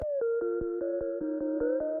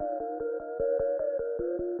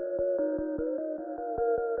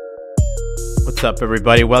What's up,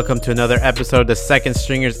 everybody? Welcome to another episode of the Second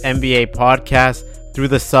Stringers NBA podcast. Through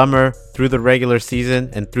the summer, through the regular season,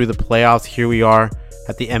 and through the playoffs, here we are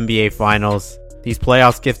at the NBA Finals. These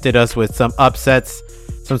playoffs gifted us with some upsets,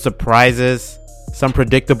 some surprises, some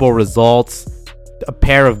predictable results, a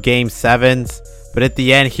pair of Game 7s. But at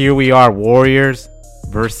the end, here we are, Warriors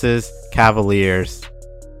versus Cavaliers.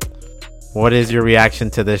 What is your reaction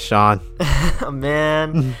to this, Sean?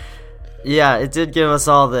 Man, yeah, it did give us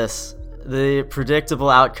all this. The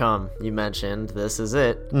predictable outcome you mentioned. This is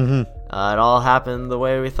it. It all happened the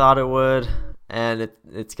way we thought it would, and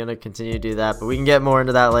it's going to continue to do that. But we can get more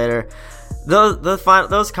into that later.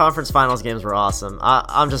 Those conference finals games were awesome.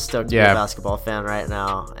 I'm just stoked to be a basketball fan right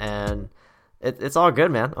now, and it's all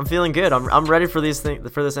good, man. I'm feeling good. I'm ready for this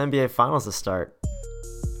NBA Finals to start.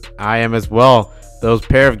 I am as well. Those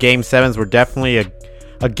pair of Game 7s were definitely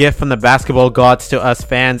a gift from the basketball gods to us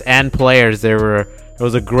fans and players.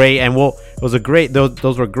 Those were great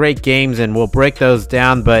games, and we'll break those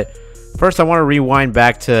down. But first, I want to rewind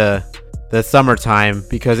back to the summertime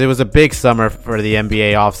because it was a big summer for the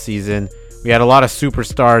NBA offseason. We had a lot of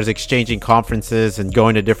superstars exchanging conferences and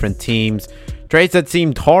going to different teams. Trades that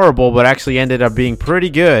seemed horrible but actually ended up being pretty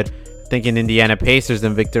good. Thinking Indiana Pacers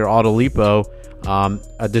and Victor Oladipo.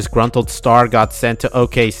 A disgruntled star got sent to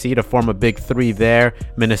OKC to form a big three there.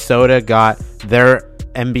 Minnesota got their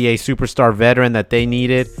NBA superstar veteran that they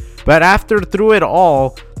needed. But through it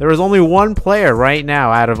all, there was only one player right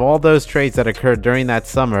now out of all those trades that occurred during that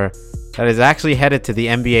summer that is actually headed to the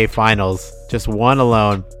NBA Finals. Just one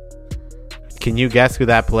alone. Can you guess who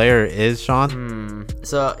that player is, Sean?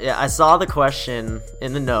 So, yeah, I saw the question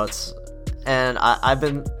in the notes, and I've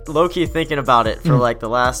been low-key thinking about it for like the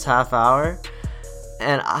last half hour.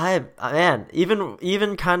 And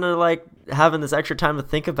even kind of like having this extra time to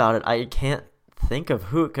think about it, I can't think of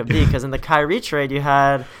who it could be, because in the Kyrie trade you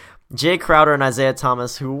had Jay Crowder and Isaiah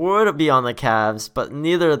Thomas, who would be on the Cavs, but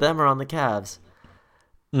neither of them are on the Cavs.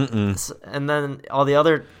 And then all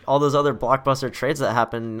those other blockbuster trades that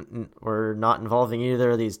happened were not involving either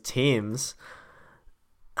of these teams.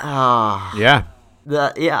 I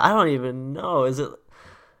don't even know. Is it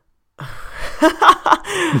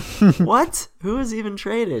what? Who is even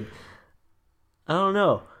traded? I don't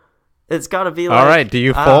know. It's got to be like... All right, do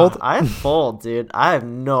you fold? I fold, dude. I have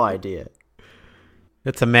no idea.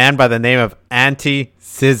 It's a man by the name of Ante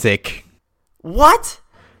Zizic. What?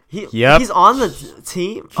 He's on the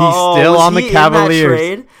team? He's still on the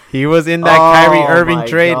Cavaliers. He was in that Kyrie Irving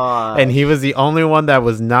trade, and he was the only one that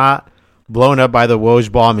was not blown up by the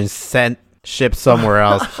Woj bomb and shipped somewhere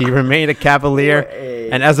else. He remained a Cavalier,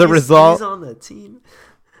 and as a result... He's on the team?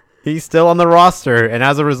 He's still on the roster, and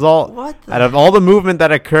as a result, out of all the movement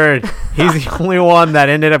that occurred, he's the only one that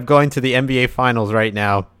ended up going to the NBA Finals right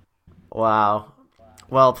now. Wow.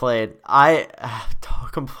 Well played. I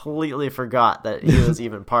completely forgot that he was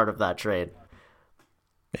even part of that trade.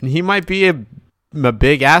 And he might be a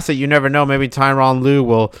big asset. You never know. Maybe Tyronn Lue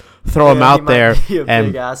will throw him out there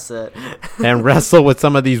big asset. and wrestle with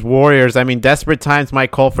some of these Warriors. I mean, desperate times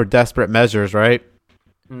might call for desperate measures, right?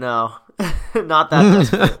 No. Not that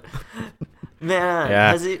desperate. Man,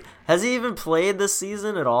 yeah. Has he even played this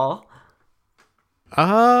season at all?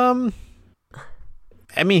 I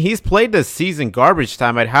mean, he's played this season garbage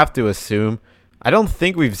time, I'd have to assume. I don't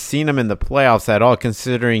think we've seen him in the playoffs at all,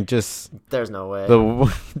 considering just... There's no way.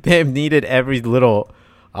 They've needed every little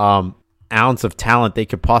ounce of talent they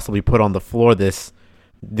could possibly put on the floor this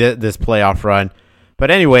playoff run. But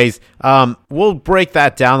anyways, we'll break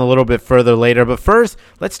that down a little bit further later. But first,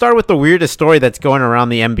 let's start with the weirdest story that's going around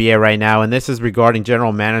the NBA right now. And this is regarding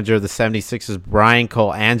general manager of the 76ers, Brian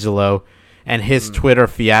Colangelo, and his Twitter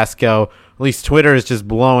fiasco. At least Twitter is just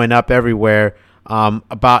blowing up everywhere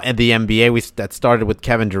about the NBA. That started with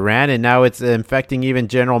Kevin Durant, and now it's infecting even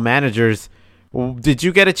general managers. Did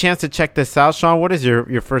you get a chance to check this out, Sean? What is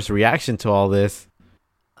your first reaction to all this?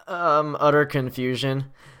 Utter confusion.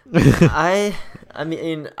 I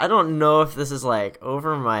mean, I don't know if this is like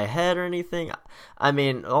over my head or anything. I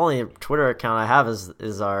mean, the only Twitter account I have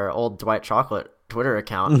is our old Dwight Chocolate Twitter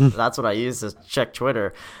account. That's what I use to check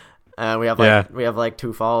Twitter. We have like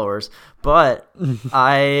 2 followers. But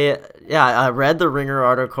I read the Ringer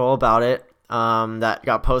article about it that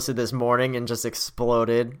got posted this morning and just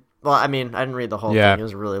exploded. Well, I mean, I didn't read the whole thing. It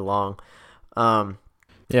was really long.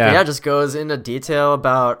 It just goes into detail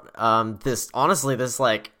about this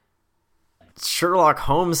like Sherlock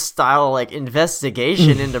Holmes style like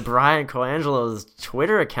investigation into Brian Colangelo's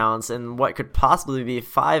Twitter accounts and what could possibly be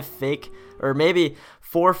 5 fake or maybe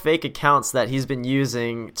 4 fake accounts that he's been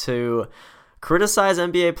using to criticize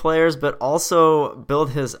NBA players, but also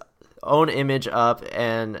build his own image up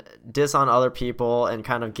and diss on other people and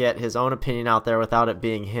kind of get his own opinion out there without it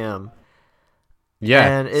being him. Yeah.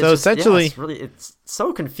 And it's so just, essentially, it's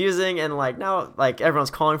so confusing, and like now, like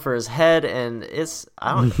everyone's calling for his head, and it's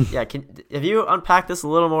if you unpack this a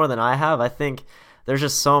little more than I have, I think there's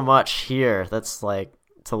just so much here that's like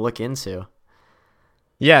to look into.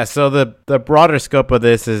 Yeah. So the broader scope of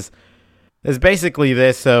this is basically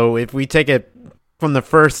this. So if we take it from the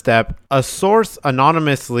first step, a source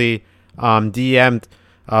anonymously DM'd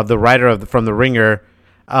the writer from The Ringer,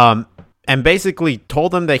 and basically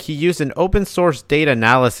told them that he used an open source data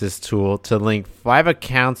analysis tool to link 5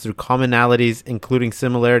 accounts through commonalities, including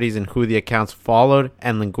similarities in who the accounts followed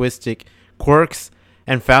and linguistic quirks,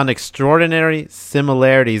 and found extraordinary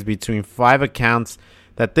similarities between 5 accounts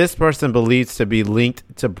that this person believes to be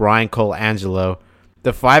linked to Bryan Colangelo.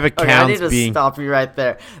 The 5 accounts I need to stop you right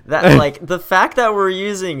there. That like the fact that we're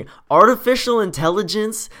using artificial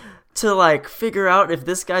intelligence to like figure out if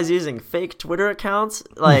this guy's using fake Twitter accounts,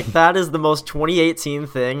 like that is the most 2018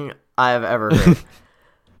 thing I've ever heard.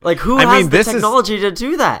 Like who has the technology to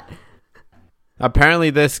do that? Apparently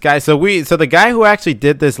this guy. So the guy who actually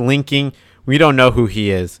did this linking, we don't know who he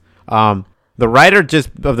is. The writer just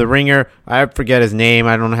of The Ringer, I forget his name.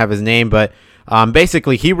 I don't have his name, but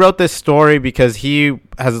basically he wrote this story because he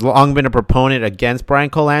has long been a proponent against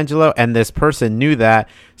Bryan Colangelo, and this person knew that,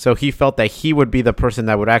 so he felt that he would be the person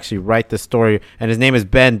that would actually write the story. And his name is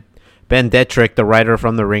Ben Detrick, the writer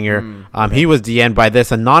from The Ringer. He was DM'd by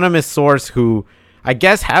this anonymous source who I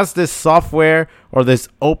guess has this software or this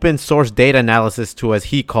open source data analysis tool, as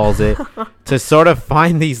he calls it, to sort of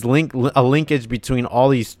find these linkage between all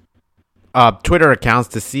these Twitter accounts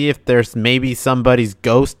to see if there's maybe somebody's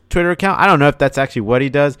ghost Twitter account. I don't know if that's actually what he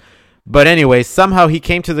does. But anyway, somehow he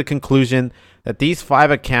came to the conclusion that these 5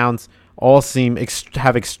 accounts all seem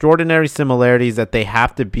have extraordinary similarities, that they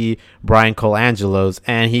have to be Bryan Colangelo's.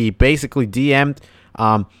 And he basically DM'd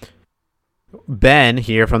Ben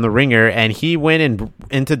here from The Ringer, and he went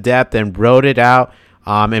into depth and wrote it out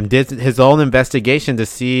and did his own investigation to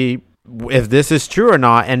see if this is true or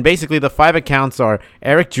not. And basically the 5 accounts are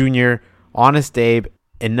Eric Jr., Honest Abe,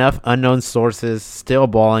 Enough Unknown Sources, Still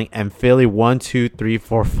Balling, and Philly 1, 2, 3,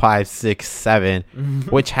 4, 5, 6, 7,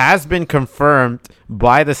 which has been confirmed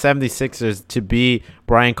by the 76ers to be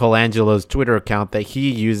Bryan Colangelo's Twitter account that he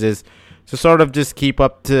uses to sort of just keep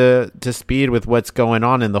up to speed with what's going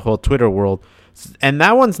on in the whole Twitter world. And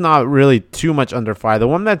that one's not really too much under fire. The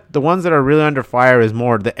ones that are really under fire is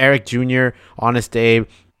more the Eric Jr., Honest Abe,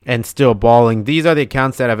 and Still Balling. These are the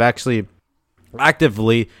accounts that have actually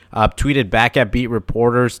actively tweeted back at beat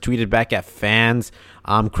reporters, tweeted back at fans,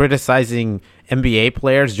 criticizing NBA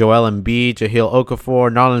players, Joel Embiid, Jahlil Okafor,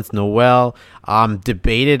 Nerlens Noel,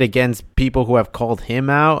 debated against people who have called him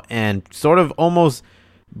out, and sort of almost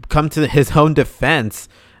come to his own defense.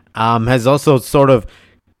 Has also sort of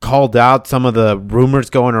called out some of the rumors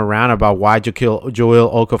going around about why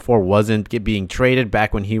Jahlil Okafor wasn't being traded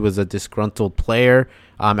back when he was a disgruntled player,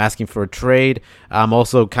 asking for a trade.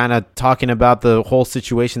 Also kind of talking about the whole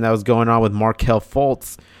situation that was going on with Markelle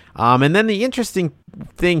Fultz. And then the interesting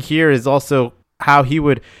thing here is also how he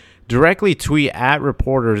would directly tweet at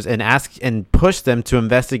reporters and ask and push them to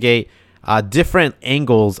investigate different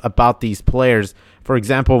angles about these players. For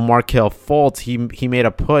example, Markelle Fultz, he made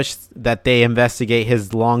a push that they investigate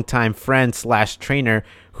his longtime friend / trainer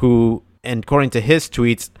who, and according to his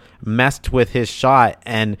tweets, messed with his shot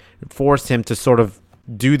and forced him to sort of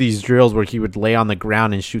do these drills where he would lay on the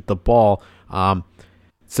ground and shoot the ball.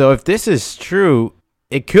 So if this is true,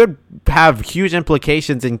 it could have huge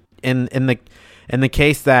implications in the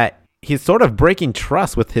case that he's sort of breaking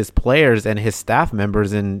trust with his players and his staff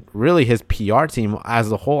members and really his PR team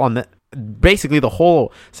as a whole, on basically the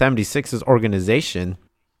whole 76ers organization.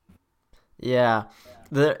 Yeah.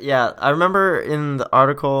 I remember in the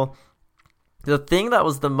article, the thing that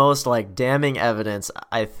was the most like damning evidence,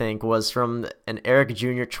 I think, was from an Eric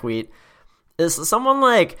Jr. tweet. Is someone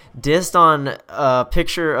like dissed on a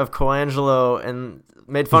picture of Colangelo and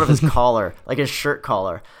made fun of his collar, like his shirt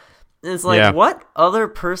collar. And it's like, What other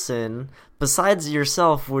person besides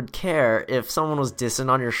yourself would care if someone was dissing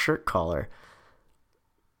on your shirt collar?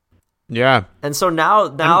 Yeah. And so now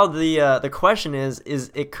the question is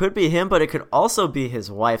it could be him, but it could also be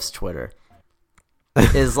his wife's Twitter.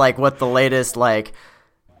 Is like what the latest like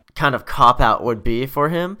kind of cop out would be for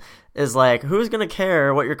him, is like, who's gonna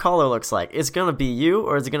care what your collar looks like? It's gonna be you,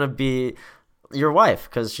 or is it gonna be your wife?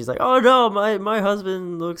 Because she's like, oh no, my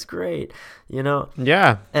husband looks great, you know?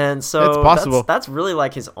 Yeah. And so it's possible. That's really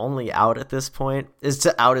like his only out at this point, is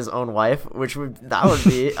to out his own wife, which would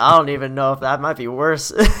be I don't even know if that might be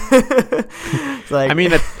worse. Like, I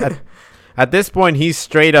mean, at this point, he's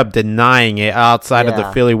straight up denying it outside of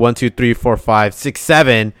the Philly 1, 2, 3, 4, 5, 6,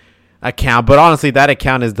 7 account. But honestly, that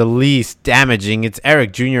account is the least damaging. It's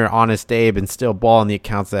Eric Jr., Honest Abe, and Still Ball on the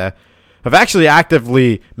accounts that have actually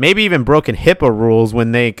actively maybe even broken HIPAA rules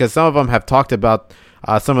because some of them have talked about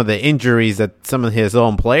some of the injuries that some of his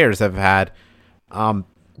own players have had.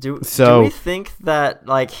 Do we think that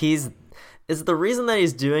like is the reason that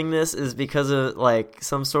he's doing this is because of like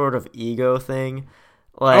some sort of ego thing?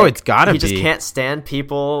 Like, it's gotta be. He just can't stand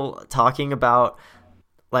people talking about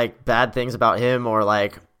like bad things about him or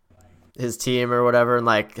like his team or whatever, and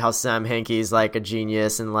like how Sam Hinkie's like a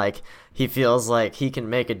genius and like he feels like he can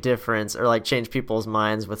make a difference or like change people's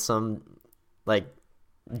minds with some like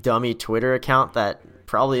dummy Twitter account that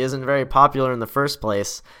probably isn't very popular in the first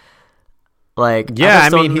place. Like, I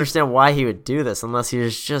don't understand why he would do this unless he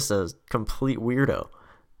was just a complete weirdo.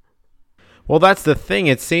 Well, that's the thing.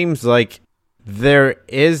 It seems like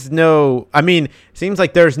there's no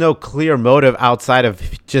clear motive outside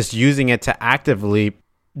of just using it to actively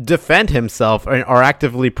defend himself or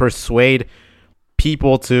actively persuade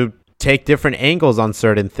people to take different angles on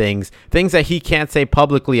certain things that he can't say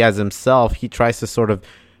publicly as himself. He tries to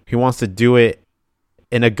he wants to do it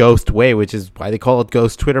in a ghost way, which is why they call it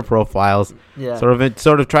ghost Twitter profiles. Yeah.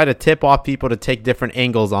 Sort of try to tip off people to take different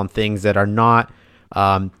angles on things that are not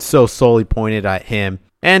so solely pointed at him.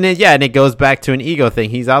 And it goes back to an ego thing.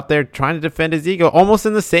 He's out there trying to defend his ego almost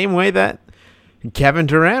in the same way that Kevin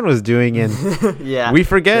Durant was doing. And we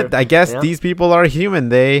forget, true. I guess these people are human.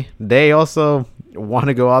 They also want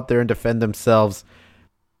to go out there and defend themselves.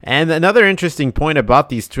 And another interesting point about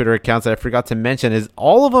these Twitter accounts that I forgot to mention is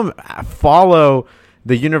all of them follow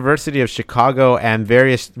the University of Chicago and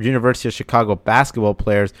various University of Chicago basketball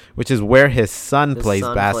players, which is where his son plays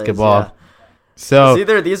basketball. So it's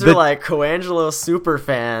either these are like Coangelo super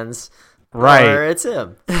fans, right? Or it's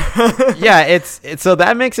him. It's so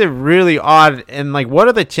that makes it really odd. And like, what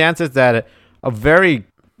are the chances that a very,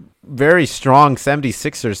 very strong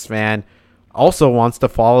 76ers fan also wants to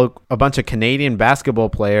follow a bunch of Canadian basketball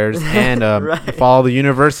players and follow the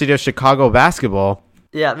University of Chicago basketball?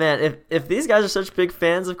 Yeah, man, if these guys are such big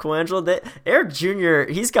fans of Coangelo, Eric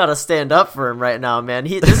Jr., he's got to stand up for him right now, man.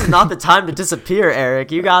 This is not the time to disappear,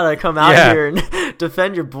 Eric. You got to come out here and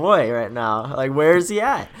defend your boy right now. Like, where is he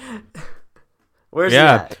at? Where's he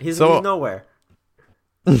at? He's nowhere.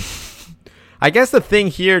 I guess the thing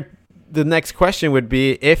here, the next question would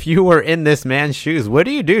be, if you were in this man's shoes, what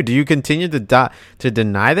do you do? Do you continue to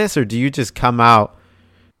deny this, or do you just come out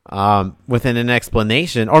within an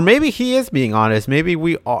explanation? Or maybe he is being honest. Maybe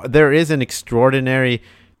there is an extraordinary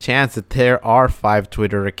chance that there are 5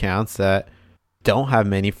 Twitter accounts that don't have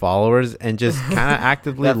many followers and just kind of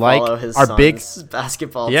actively like our big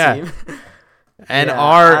basketball team and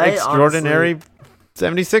are extraordinary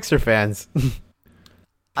 76er fans.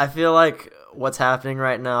 I feel like what's happening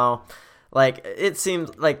right now, like, it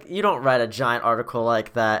seems like you don't write a giant article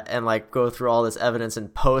like that and like go through all this evidence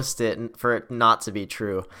and post it for it not to be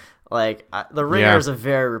true. Like, the Ringer is a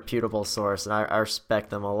very reputable source, and I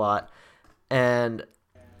respect them a lot. And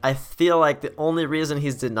I feel like the only reason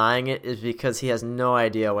he's denying it is because he has no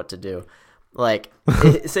idea what to do. Like,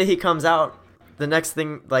 say he comes out, the next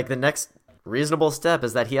reasonable step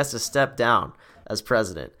is that he has to step down as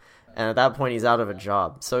president. And at that point, he's out of a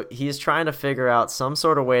job. So he's trying to figure out some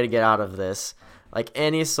sort of way to get out of this, like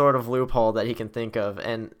any sort of loophole that he can think of.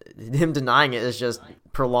 And him denying it is just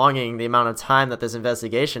prolonging the amount of time that this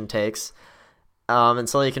investigation takes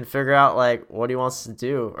until he can figure out like what he wants to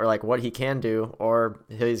do or like what he can do. Or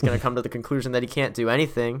he's going to come to the conclusion that he can't do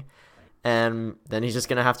anything. And then he's just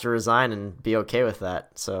going to have to resign and be okay with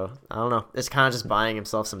that. So I don't know. It's kind of just buying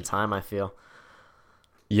himself some time, I feel.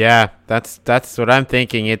 Yeah, that's what I'm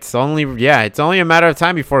thinking. It's only a matter of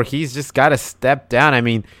time before he's just got to step down. I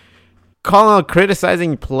mean,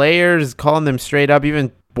 criticizing players, calling them straight up,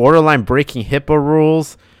 even borderline breaking HIPAA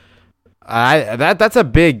rules. That's a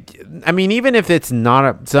big. I mean, even if it's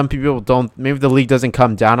not, some people don't. Maybe the league doesn't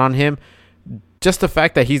come down on him. Just the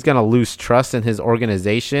fact that he's gonna lose trust in his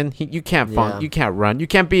organization. You can't run. You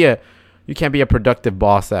can't be a productive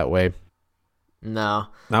boss that way. No,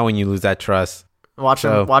 not when you lose that trust. Watch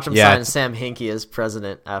him sign Sam Hinkie as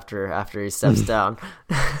president after he steps down.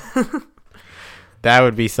 That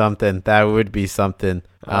would be something.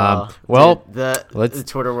 Well, dude, the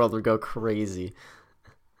Twitter world would go crazy.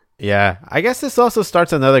 Yeah, I guess this also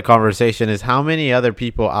starts another conversation: is how many other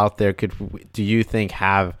people out there do you think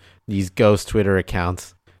have these ghost Twitter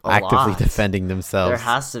accounts actively defending themselves? There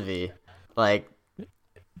has to be. Like,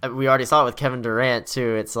 we already saw it with Kevin Durant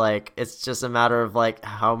too. It's like, it's just a matter of like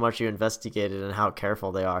how much you investigated and how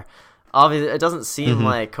careful they are. obviously it doesn't seem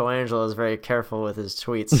like Colangelo is very careful with his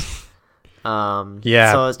tweets.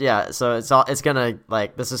 So it's gonna,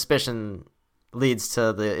 like, the suspicion leads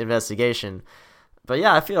to the investigation. But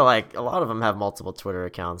yeah, I feel like a lot of them have multiple Twitter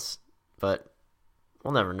accounts, but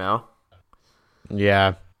we'll never know.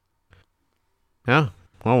 Yeah. Yeah.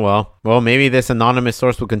 Oh, well. Well, maybe this anonymous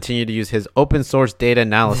source will continue to use his open source data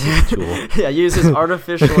analysis tool. Yeah, use his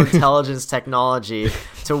artificial intelligence technology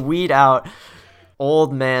to weed out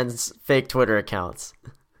old man's fake Twitter accounts.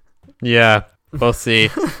 Yeah, we'll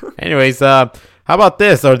see. Anyways, how about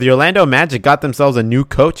this? The Orlando Magic got themselves a new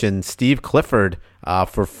coach in Steve Clifford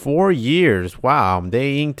for 4 years. Wow,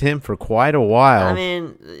 they inked him for quite a while. I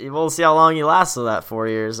mean, we'll see how long he lasts with that 4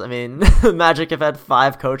 years. I mean, the Magic have had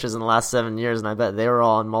 5 coaches in the last 7 years, and I bet they were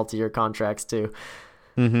all on multi-year contracts too.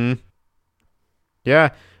 Yeah.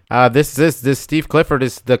 This Steve Clifford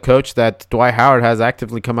is the coach that Dwight Howard has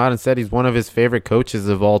actively come out and said he's one of his favorite coaches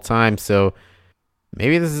of all time. So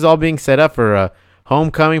maybe this is all being set up for a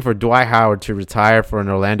homecoming for Dwight Howard to retire for an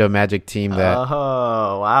Orlando Magic team.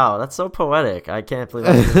 Oh, wow. That's so poetic. I can't believe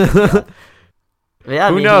I didn't think that. Yeah,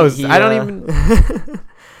 Who knows? I don't even...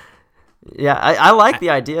 Yeah, I like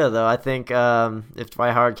the idea, though. I think if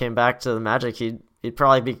Dwight Howard came back to the Magic, he'd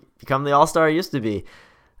probably become the all-star he used to be.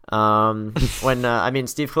 When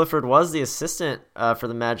Steve Clifford was the assistant for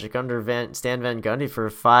the Magic under Stan Van Gundy for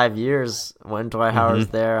 5 years when Dwight Howard was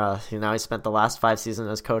there. He spent the last 5 seasons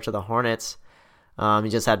as coach of the Hornets. He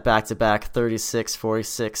just had back-to-back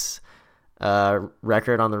 36-46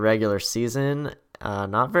 record on the regular season.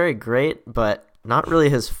 Not very great, but not really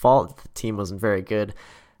his fault. The team wasn't very good.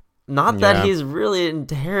 Not that he's really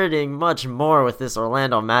inheriting much more with this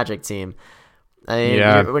Orlando Magic team. I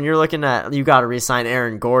mean, when you're looking at, you got to re-sign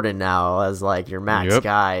Aaron Gordon now as like your max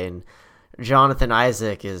guy, and Jonathan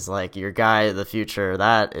Isaac is like your guy of the future.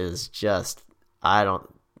 That is just, I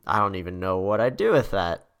don't even know what I'd do with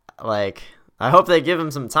that. Like, I hope they give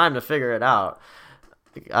him some time to figure it out.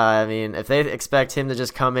 I mean, if they expect him to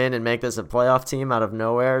just come in and make this a playoff team out of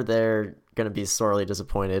nowhere, they're going to be sorely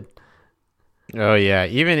disappointed. Oh yeah,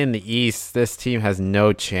 even in the East, this team has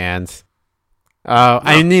no chance.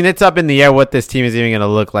 I mean, it's up in the air what this team is even going to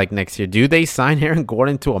look like next year. Do they sign Aaron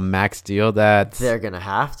Gordon to a max deal? They're going to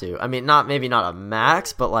have to. I mean, maybe not a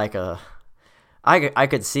max, but like I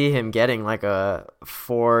could see him getting like a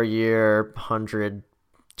 4-year,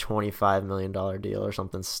 $125 million deal or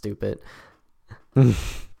something stupid.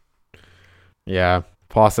 Yeah,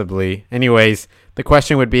 possibly. Anyways, the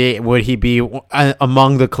question would be, would he be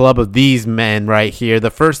among the club of these men right here? The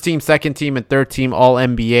first team, second team, and third team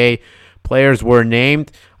All-NBA players were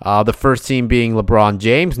named. The first team being LeBron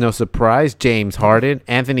James, no surprise, James Harden,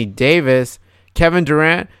 Anthony Davis, Kevin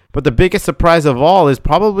Durant, but the biggest surprise of all is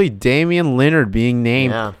probably Damian Lillard being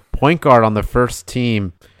named point guard on the first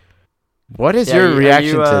team. What is your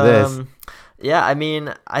reaction to this? Yeah, I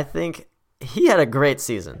mean, I think he had a great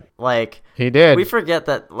season. Like, he did. We forget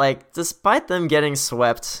that, like, despite them getting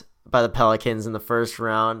swept by the Pelicans in the first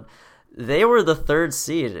round, they were the 3rd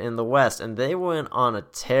seed in the West, and they went on a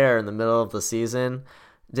tear in the middle of the season.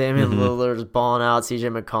 Damian Lillard was balling out.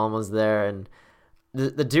 CJ McCollum was there, and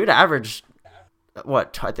the dude averaged,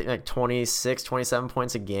 I think like 26, 27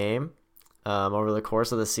 points a game over the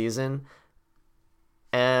course of the season.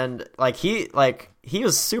 And he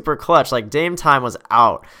was super clutch. Like, Dame time was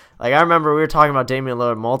out. Like, I remember we were talking about Damian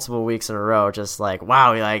Lillard multiple weeks in a row, just like,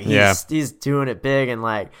 wow, he's doing it big, and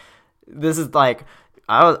like, this is like,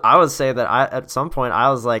 I would say that at some point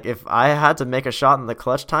I was like, if I had to make a shot in the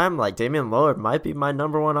clutch time, like, Damian Lillard might be my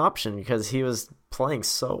number one option because he was playing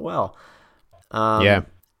so well.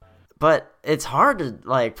 But it's hard to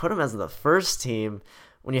like put him as the first team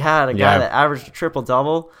when you had a guy that averaged a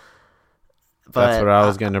triple-double. But that's what I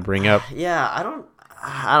was going to bring up. Yeah, I don't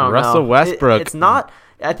know. Russell Westbrook. It's not.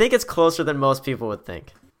 I think it's closer than most people would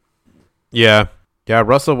think. Yeah.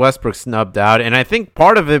 Russell Westbrook snubbed out, and I think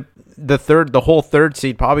part of it, the whole third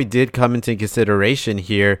seed probably did come into consideration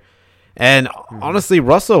here. And honestly,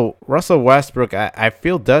 Russell Westbrook, I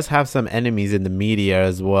feel, does have some enemies in the media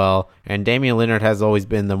as well. And Damian Lillard has always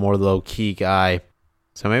been the more low-key guy.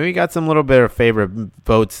 So maybe we got some little bit of favorite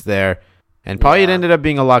votes there. And probably it ended up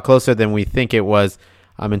being a lot closer than we think it was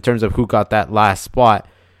in terms of who got that last spot.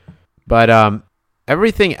 But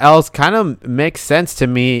everything else kind of makes sense to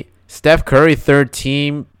me. Steph Curry, third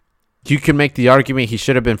team. You can make the argument he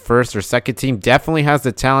should have been first or second team. Definitely has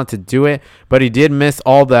the talent to do it, but he did miss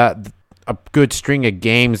all that, a good string of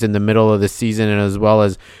games in the middle of the season and as well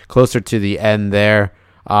as closer to the end there.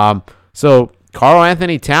 So Karl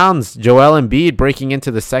Anthony Towns, Joel Embiid breaking into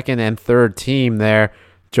the second and third team there.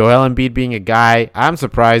 Joel Embiid being a guy I'm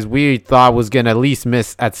surprised we thought was going to at least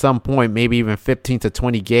miss at some point, maybe even 15 to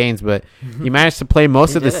 20 games, but he managed to play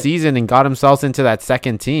most of the season and got himself into that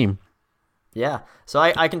second team. Yeah. So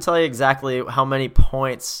I can tell you exactly how many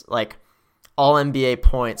points, like all NBA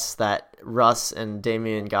points that Russ and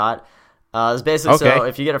Damian got. It's basically so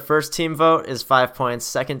if you get a first team vote is 5 points,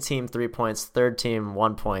 second team 3 points, third team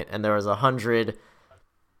 1 point, and there was 100,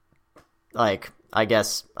 like I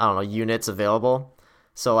guess I don't know, units available.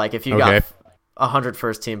 So like if you got 100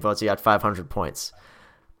 first team votes, you got 500 points.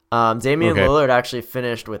 Damian Lillard actually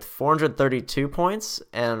finished with 432 points,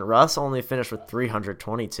 and Russ only finished with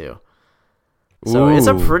 322. So it's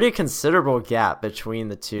a pretty considerable gap between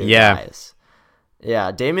the two guys.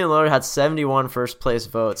 Yeah, Damian Lillard had 71 first place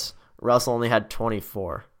votes. Russ only had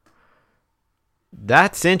 24.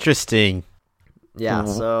 That's interesting. Yeah,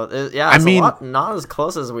 so it's a lot, not as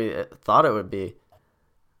close as we thought it would be.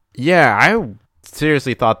 Yeah, I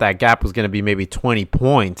seriously thought that gap was going to be maybe 20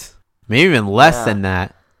 points, maybe even less than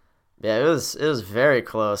that. Yeah, it was very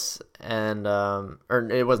close, and or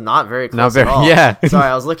it was not very close at all. Yeah. Sorry,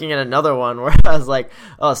 I was looking at another one where I was like,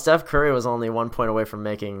 oh, Steph Curry was only 1 point away from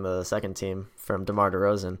making the second team from DeMar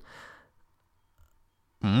DeRozan.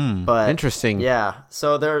 But interesting. Yeah,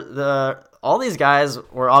 so all these guys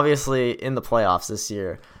were obviously in the playoffs this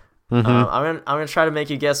year. I'm gonna try to make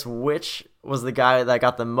you guess which was the guy that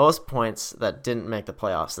got the most points that didn't make the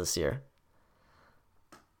playoffs this year.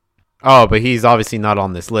 Oh, but he's obviously not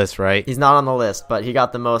on this list, right? He's not on the list, but he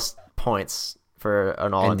got the most points for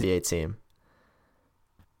an All-NBA team.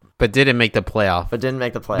 But didn't make the playoff. But didn't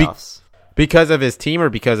make the playoffs. Because of his team or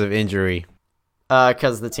because of injury?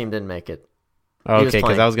 Because the team didn't make it. Okay,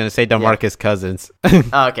 because I was going to say DeMarcus Cousins.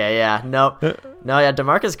 Okay, yeah. Nope. No, yeah,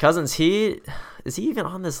 DeMarcus Cousins, is he even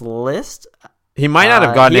on this list? He might not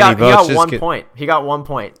have gotten any votes. He got 1 point. He got 1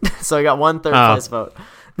 point. So he got one third place vote.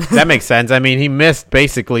 That makes sense. I mean, he missed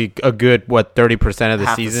basically a good 30% of the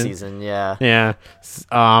half season. The season, yeah. Yeah.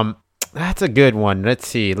 That's a good one. Let's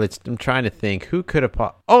see. I'm trying to think who could have.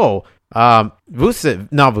 Not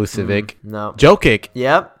Vucevic. No. Jokic.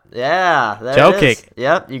 Yep. Yeah. Jokic.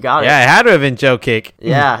 Yep. You got it. Yeah, it had to have been Jokic.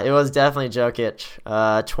 Yeah, it was definitely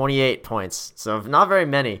Jokic. 28 points. So not very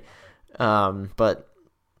many. But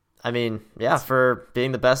I mean, yeah, for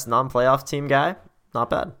being the best non-playoff team guy, not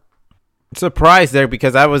bad. Surprised there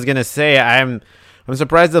because I was gonna say I'm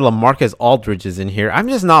surprised that LaMarcus Aldridge is in here. I'm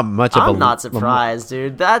just not much of a. I'm not surprised,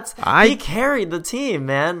 dude. He carried the team,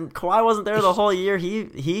 man. Kawhi wasn't there the whole year.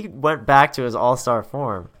 He went back to his all-star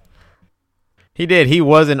form. He did. He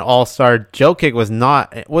was an all-star. Jokic was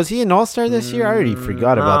not. Was he an all-star this year? I already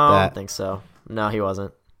forgot about that. I don't think so. No, he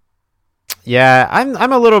wasn't. Yeah,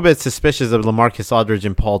 I'm a little bit suspicious of LaMarcus Aldridge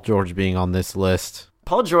and Paul George being on this list.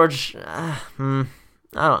 Paul George, I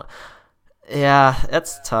don't. Yeah,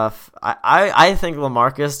 that's tough. I think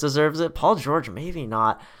LaMarcus deserves it. Paul George, maybe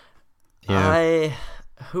not. Yeah.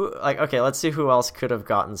 Okay, let's see who else could have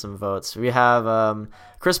gotten some votes. We have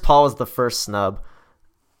Chris Paul was the first snub.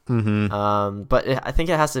 But I think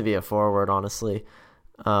it has to be a forward, honestly.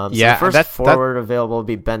 So the first forward available would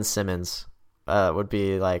be Ben Simmons. Would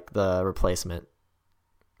be like the replacement,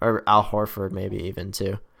 or Al Horford maybe even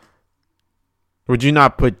too. Would you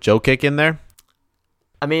not put Jokic in there?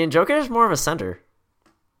 I mean, Jokic is more of a center.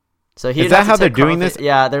 So is that how they're doing this?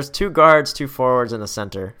 Yeah, there's 2 guards, 2 forwards, and a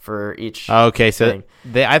center for each. Okay, so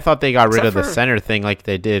I thought they got rid of the center thing like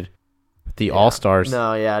they did with the All-Stars.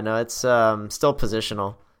 No, it's still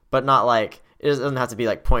positional, but not like it doesn't have to be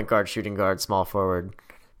like point guard, shooting guard, small forward,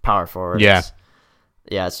 power forward. Yeah,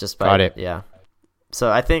 it's just got it. Yeah. So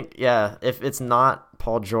I think if it's not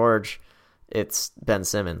Paul George, it's Ben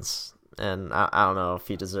Simmons, and I don't know if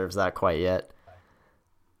he deserves that quite yet.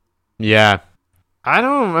 Yeah.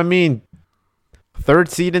 I mean, 3rd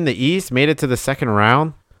seed in the East, made it to the second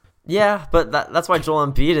round. Yeah, but that's why Joel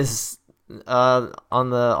Embiid is on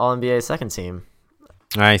the All-NBA second team.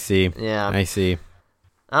 I see. Yeah. I see.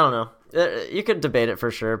 I don't know. You could debate it for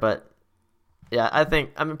sure, but yeah, I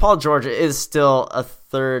mean, Paul George is still a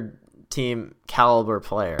 3rd team caliber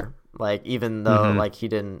player, like even though like he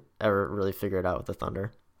didn't ever really figure it out with the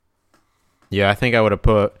Thunder. Yeah, I think I would have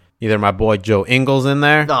put either my boy Joe Ingles in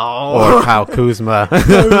there or Kyle Kuzma.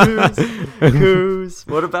 Kuz.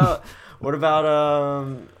 What about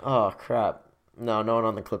oh crap. No one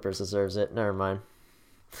on the Clippers deserves it. Never mind.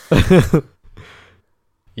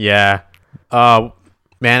 Yeah. Man,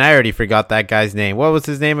 I already forgot that guy's name. What was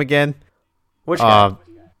his name again? Which guy?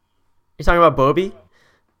 You talking about Bobby?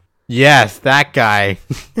 Yes, that guy.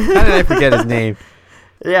 How did I forget his name?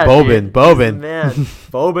 Yeah, Boban. Man,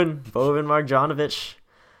 Boban Marjanovic.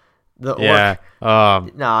 The Yeah.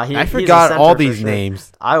 orc. Nah, I he's forgot a all center for these sure.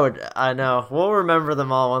 names. I know. We'll remember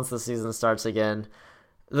them all once the season starts again.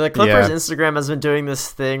 The Clippers Instagram has been doing this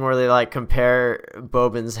thing where they like compare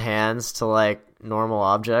Boban's hands to like normal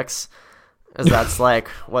objects, as that's like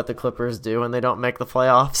what the Clippers do when they don't make the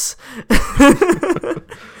playoffs.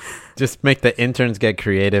 Just make the interns get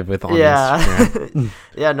creative with on Yeah, Instagram.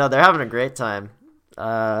 yeah. No, they're having a great time.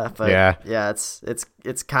 But Yeah.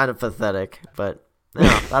 it's kind of pathetic. But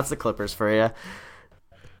that's the Clippers for you.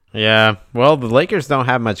 Yeah. Well, the Lakers don't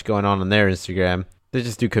have much going on their Instagram. They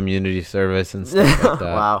just do community service and stuff like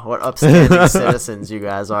that. Wow, what upstanding citizens you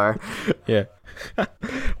guys are. Yeah.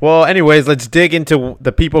 Well, anyways, let's dig into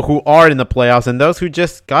the people who are in the playoffs and those who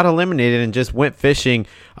just got eliminated and just went fishing.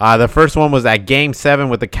 The first one was at Game 7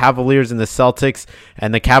 with the Cavaliers and the Celtics,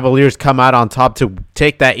 and the Cavaliers come out on top to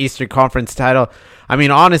take that Eastern Conference title. I mean,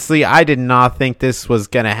 honestly, I did not think this was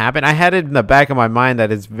going to happen. I had it in the back of my mind that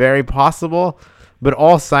it's very possible, but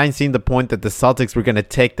all signs seemed to point that the Celtics were going to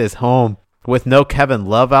take this home with no Kevin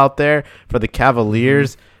Love out there for the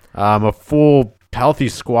Cavaliers, a full healthy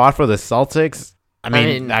squad for the Celtics. I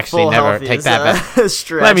mean actually, never take that back.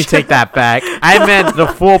 Let me take that back. I meant the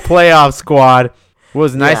full playoff squad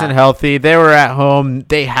was nice and healthy. They were at home.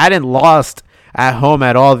 They hadn't lost at home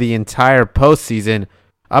at all the entire postseason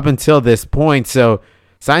up until this point. So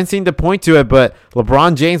signs seem to point to it, but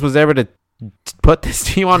LeBron James was able to put this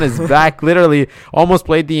team on his back, literally almost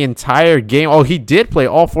played the entire game. Oh, he did play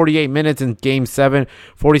all 48 minutes in Game 7,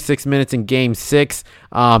 46 minutes in Game 6,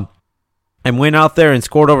 and went out there and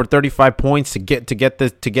scored over 35 points to get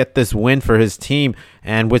this win for his team,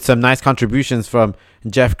 and with some nice contributions from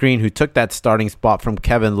Jeff Green, who took that starting spot from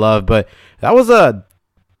Kevin Love. But that was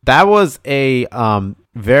a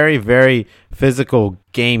very, very physical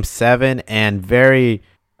Game 7 and very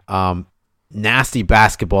nasty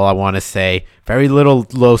basketball, I want to say. Very little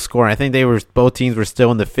low scoring. I think both teams were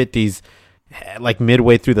still in the 50s like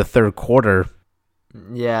midway through the third quarter.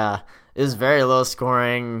 Yeah, it was very low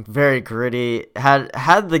scoring, very gritty.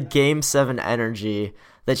 Had the Game 7 energy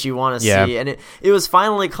that you want to see, and it was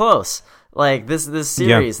finally close. Like this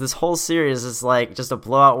series, this whole series is like just a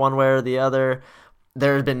blowout one way or the other.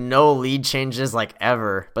 There have been no lead changes like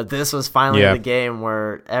ever, but this was finally the game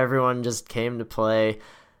where everyone just came to play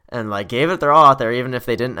and like gave it their all out there, even if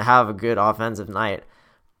they didn't have a good offensive night.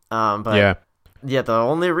 The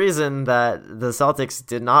only reason that the Celtics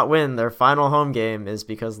did not win their final home game is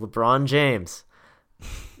because LeBron James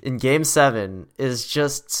in Game 7 is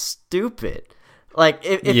just stupid. Like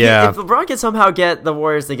if LeBron can somehow get the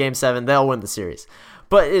Warriors to Game 7, they'll win the series,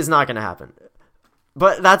 but it's not going to happen.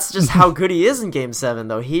 But that's just how good he is in Game 7,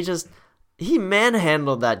 though. He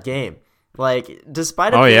manhandled that game. Like,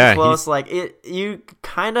 despite it being close, you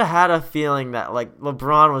kind of had a feeling that like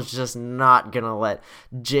LeBron was just not gonna let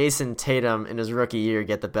Jason Tatum in his rookie year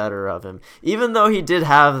get the better of him. Even though he did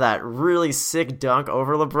have that really sick dunk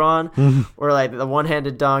over LeBron, where like the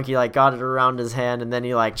one-handed dunk, he like got it around his hand, and then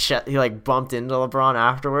he bumped into LeBron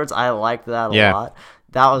afterwards. I liked that a lot.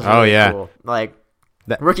 That was really cool. Like,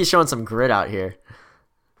 rookie's showing some grit out here.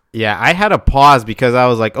 Yeah, I had a pause because I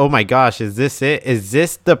was like, oh my gosh, is this it? Is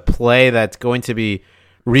this the play that's going to be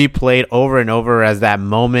replayed over and over as that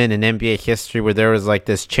moment in NBA history where there was like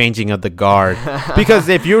this changing of the guard? Because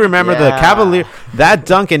if you remember the Cavaliers, that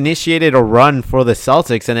dunk initiated a run for the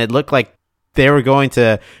Celtics, and it looked like they were going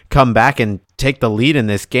to come back and take the lead in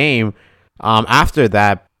this game after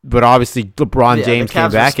that. But obviously, LeBron James came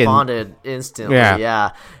back and responded instantly. Yeah,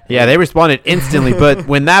 they responded instantly. But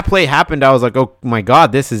when that play happened, I was like, oh my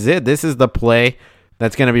God, this is it. This is the play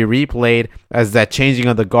that's going to be replayed as that changing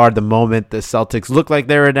of the guard the moment the Celtics looked like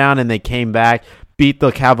they were down and they came back, beat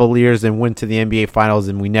the Cavaliers, and went to the NBA Finals,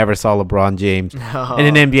 and we never saw LeBron James in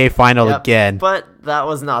an NBA Final again. But that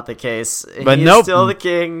was not the case. But He's still the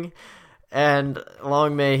king, and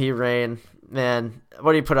long may he reign. Man,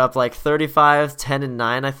 what did he put up? Like 35, 10, and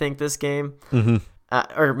 9, I think, this game. Mm-hmm.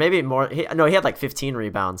 Or maybe more. He had like 15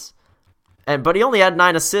 rebounds. But he only had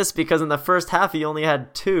 9 assists because in the first half he only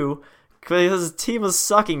had 2 because his team was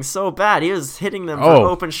sucking so bad. He was hitting them for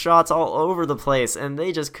open shots all over the place, and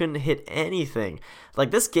they just couldn't hit anything.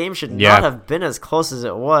 Like, this game should not have been as close as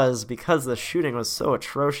it was because the shooting was so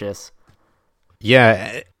atrocious.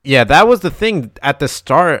 Yeah, that was the thing at the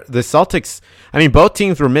start. The Celtics, I mean, both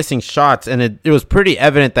teams were missing shots, and it was pretty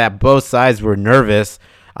evident that both sides were nervous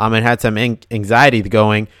and had some anxiety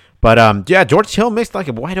going. But, George Hill missed like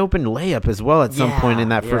a wide-open layup as well at some point in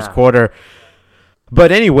that first quarter. But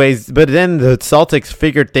then the Celtics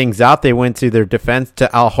figured things out. They went to their defense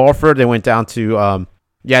to Al Horford. They went down to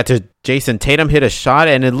Yeah, to Jason Tatum hit a shot,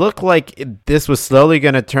 and it looked like this was slowly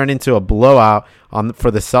going to turn into a blowout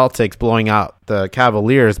for the Celtics, blowing out the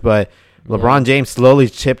Cavaliers. But LeBron James slowly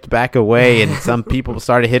chipped back away, and some people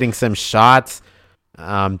started hitting some shots.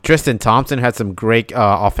 Tristan Thompson had some great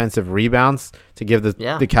offensive rebounds to give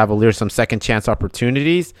the Cavaliers some second chance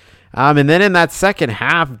opportunities. And then in that second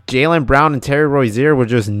half, Jaylen Brown and Terry Rozier were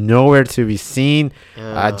just nowhere to be seen.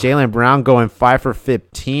 Jaylen Brown going 5 for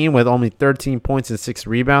 15 with only 13 points and 6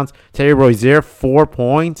 rebounds. Terry Rozier 4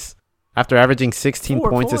 points after averaging 16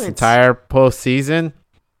 points this entire postseason.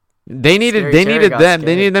 They needed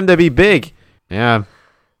them to be big. Yeah.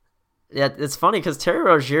 Yeah, it's funny because Terry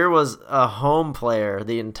Rozier was a home player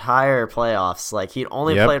the entire playoffs. Like, he'd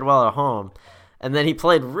only played well at home. And then he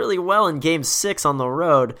played really well in Game 6 on the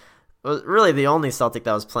road. It was really the only Celtic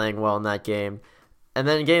that was playing well in that game. And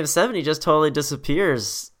then in Game 7, he just totally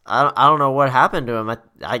disappears. I don't know what happened to him.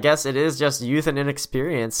 I guess it is just youth and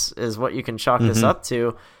inexperience is what you can chalk this up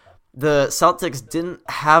to. The Celtics didn't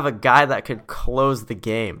have a guy that could close the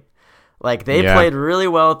game. Like, they played really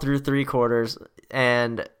well through 3 quarters,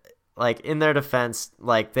 and like, in their defense,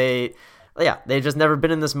 like, they just never been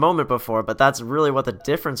in this moment before, but that's really what the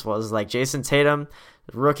difference was. Like, Jason Tatum,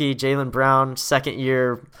 rookie, Jaylen Brown, second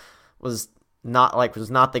year, was not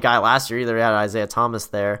the guy last year either. He had Isaiah Thomas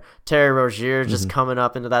there. Terry Rozier just coming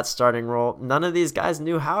up into that starting role. None of these guys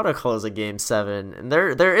knew how to close a Game 7, and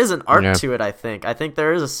there is an art to it. I think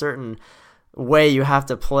there is a certain way you have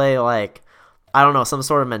to play, like, I don't know, some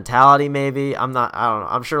sort of mentality maybe. I don't know.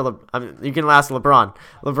 I'm sure you can ask LeBron.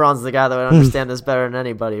 LeBron's the guy that would understand this better than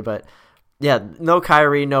anybody. But yeah, no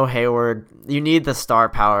Kyrie, no Hayward. You need the star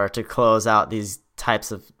power to close out these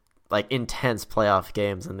types of, like, intense playoff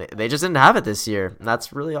games, and they just didn't have it this year. And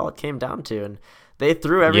that's really all it came down to. And they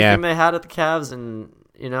threw everything they had at the Cavs, and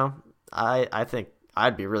I think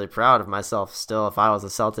I'd be really proud of myself still if I was the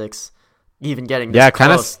Celtics, even getting this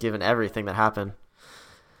close, given everything that happened.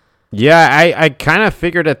 Yeah, I kind of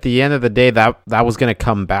figured at the end of the day that was going to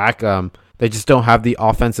come back. They just don't have the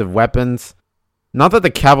offensive weapons. Not that the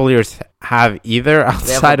Cavaliers have either,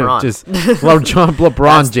 outside of just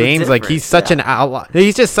LeBron James. Like, he's such an outlier.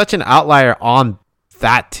 He's just such an outlier on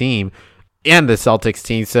that team and the Celtics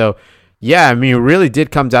team. So, yeah, I mean, it really did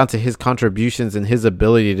come down to his contributions and his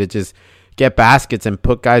ability to just get baskets and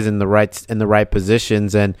put guys in the right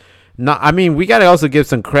positions. And we got to also give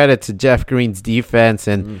some credit to Jeff Green's defense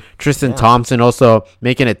and Tristan Thompson also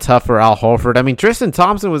making it tough for Al Horford. I mean, Tristan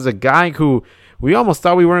Thompson was a guy who we almost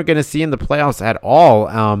thought we weren't going to see in the playoffs at all.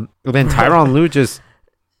 Then Tyronn Lue just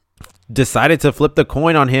decided to flip the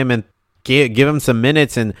coin on him and give him some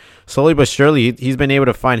minutes. And slowly but surely, he's been able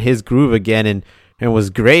to find his groove again and was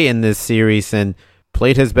great in this series and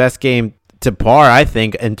played his best game to par, I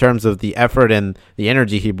think, in terms of the effort and the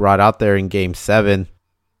energy he brought out there in Game 7.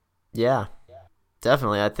 Yeah,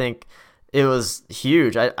 definitely. I think it was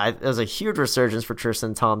huge. It was a huge resurgence for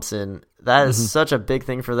Tristan Thompson. That is such a big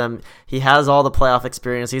thing for them. He has all the playoff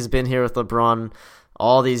experience. He's been here with LeBron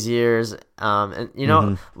all these years.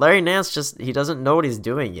 And Larry Nance he doesn't know what he's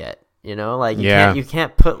doing yet. Like, you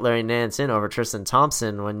can't put Larry Nance in over Tristan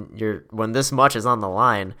Thompson when this much is on the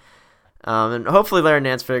line. And hopefully Larry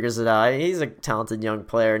Nance figures it out. He's a talented young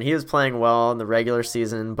player, and he was playing well in the regular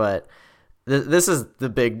season, but this is the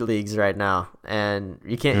big leagues right now, and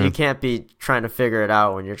you can't be trying to figure it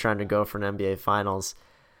out when you're trying to go for an NBA Finals.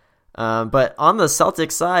 But on the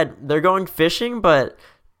Celtics side, they're going fishing, but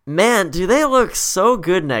man, do they look so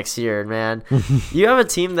good next year, man. You have a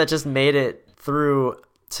team that just made it through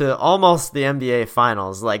to almost the NBA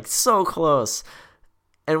Finals, like, so close.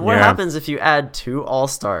 And what happens if you add 2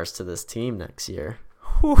 All-Stars to this team next year?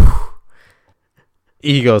 Whew.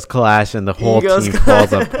 Egos clash and the whole team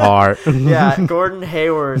falls apart. Yeah, Gordon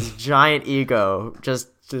Hayward's giant ego just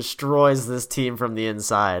destroys this team from the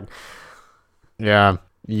inside. Yeah,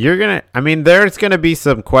 there's gonna be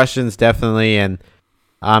some questions definitely, and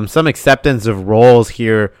some acceptance of roles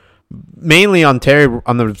here, mainly on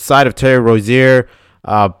the side of Terry Rozier.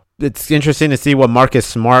 It's interesting to see what Marcus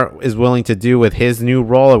Smart is willing to do with his new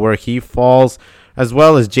role and where he falls, as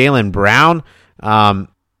well as Jaylen Brown.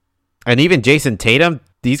 And even Jason Tatum.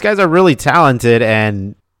 These guys are really talented,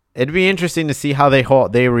 and it'd be interesting to see how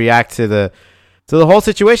they react to the whole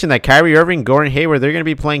situation. That Kyrie Irving, Gordon Hayward, they're going to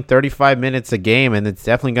be playing 35 minutes a game, and it's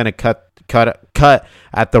definitely going to cut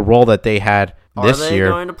at the role that they had this year. Are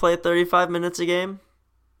they going to play 35 minutes a game?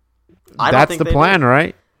 That's the plan,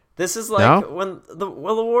 right? This is like when the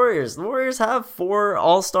Warriors. The Warriors have 4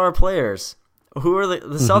 All-Star players. Who are the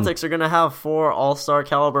Celtics are going to have 4 All-Star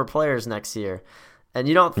caliber players next year. And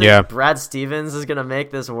you don't think Brad Stevens is going to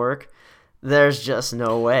make this work? There's just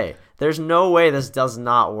no way. There's no way this does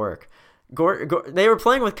not work. They were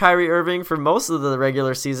playing with Kyrie Irving for most of the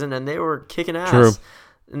regular season, and they were kicking ass. True.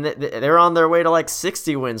 And they were on their way to like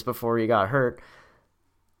 60 wins before he got hurt.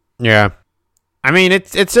 Yeah. I mean,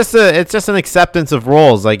 it's just an acceptance of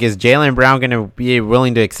roles. Like, is Jaylen Brown going to be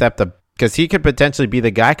willing to accept because he could potentially be the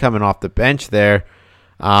guy coming off the bench there.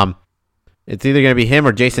 It's either going to be him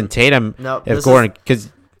or Jason Tatum. No, if Gordon,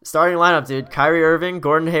 because starting lineup, dude: Kyrie Irving,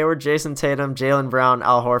 Gordon Hayward, Jason Tatum, Jaylen Brown,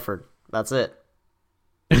 Al Horford. That's it.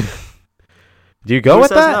 Do you go with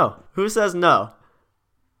that? No. Who says no?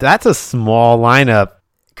 That's a small lineup.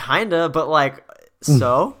 Kinda, but like,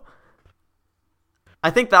 so. I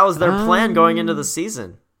think that was their plan going into the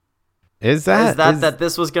season. Is that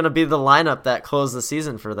this was going to be the lineup that closed the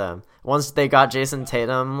season for them? Once they got Jason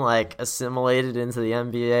Tatum like assimilated into the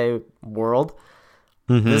NBA world,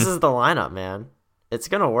 this is the lineup, man. It's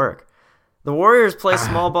going to work. The Warriors play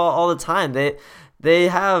small ball all the time. They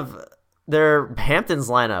have their Hamptons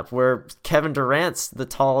lineup where Kevin Durant's the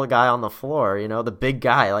tall guy on the floor, the big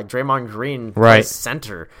guy, like Draymond Green plays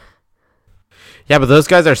center. Yeah, but those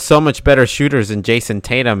guys are so much better shooters than Jason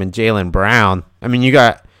Tatum and Jaylen Brown. I mean, you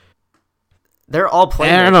got... They're all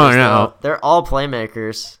playmakers. I don't know. They're all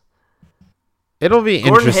playmakers. It'll be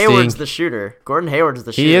Gordon interesting. Hayward's the shooter.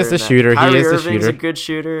 He is the shooter. Kyrie Irving's a good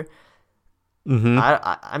shooter. Mm-hmm.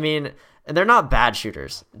 I mean, and they're not bad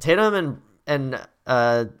shooters. Tatum and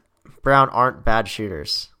Brown aren't bad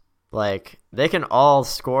shooters. Like, they can all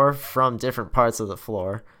score from different parts of the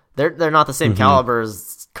floor. They're not the same caliber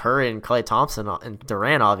as Curry and Klay Thompson and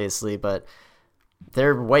Durant, obviously, but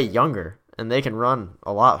they're way younger, and they can run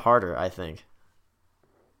a lot harder, I think.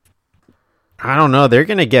 I don't know. They're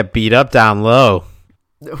going to get beat up down low.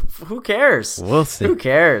 Who cares? We'll see. Who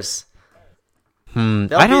cares?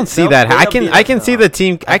 I don't see that. I can see the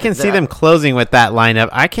team. I can see them closing with that lineup.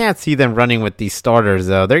 I can't see them running with these starters,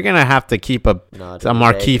 though. They're going to have to keep a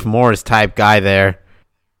Markieff Morris type guy there.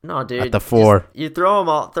 No, dude. At the 4. You throw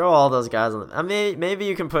all those guys on. I mean, maybe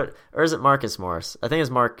you can put, or is it Marcus Morris? I think it's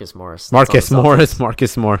Marcus Morris. Marcus Morris.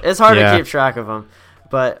 It's hard to keep track of him,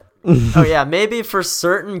 but oh yeah, maybe for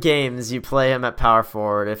certain games you play him at power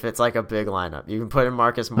forward if it's like a big lineup. You can put in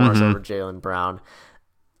Marcus Morris over Jaylen Brown.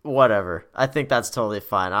 Whatever. I think that's totally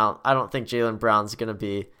fine. I don't think Jaylen Brown's gonna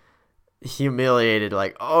be humiliated.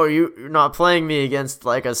 Like, oh, you're not playing me against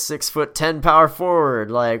like a 6'10" power forward.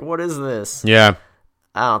 Like, what is this? Yeah.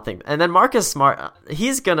 I don't think. And then Marcus Smart,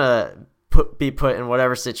 he's going to be put in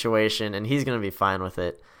whatever situation, and he's going to be fine with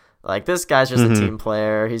it. Like, this guy's just a team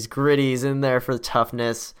player. He's gritty. He's in there for the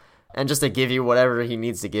toughness and just to give you whatever he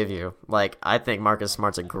needs to give you. Like, I think Marcus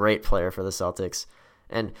Smart's a great player for the Celtics.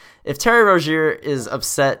 And if Terry Rozier is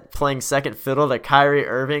upset playing second fiddle to Kyrie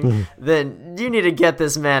Irving, then you need to get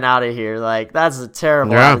this man out of here. Like, that's a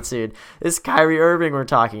terrible attitude. It's Kyrie Irving we're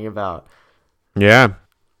talking about. Yeah.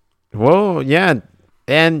 Well, yeah.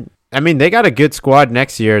 And, I mean, they got a good squad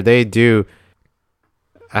next year. They do.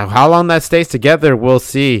 How long that stays together, we'll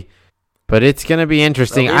see. But it's going to be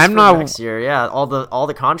interesting. I'm not next year. Yeah, all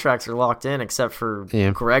the contracts are locked in except for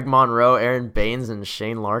Greg Monroe, Aaron Baines, and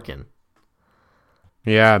Shane Larkin.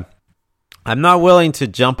 Yeah. I'm not willing to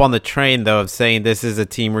jump on the train, though, of saying this is a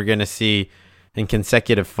team we're going to see in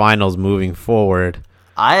consecutive finals moving forward.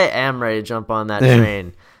 I am ready to jump on that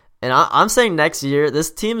train. And I'm saying next year,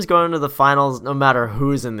 this team's going to the finals no matter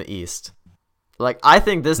who's in the East. Like, I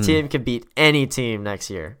think this team can beat any team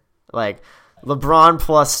next year. Like, LeBron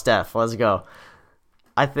plus Steph. Let's go.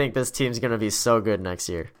 I think this team's going to be so good next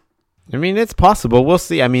year. I mean, it's possible. We'll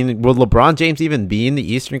see. I mean, will LeBron James even be in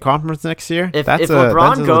the Eastern Conference next year? If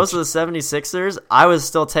LeBron goes to the 76ers, I would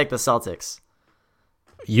still take the Celtics.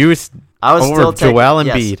 I would still take Joel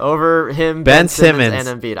Embiid over him, Ben Simmons,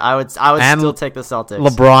 and Embiid. I would still take the Celtics.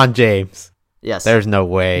 LeBron James. Yes. There's no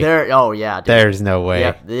way. Oh yeah. Dude. There's no way.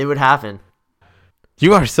 Yeah, it would happen.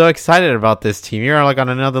 You are so excited about this team. You're like on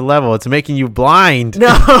another level. It's making you blind.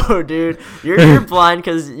 No, dude. You're blind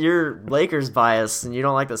because you're Lakers biased and you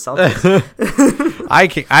don't like the Celtics.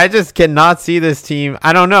 I just cannot see this team.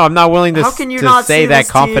 I don't know. I'm not willing to say that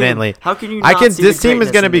confidently. How can you not see this team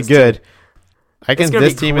is going to be good.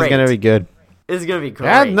 This team is going to be good. It's going to be great.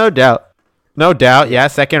 Yeah, no doubt. No doubt. Yeah,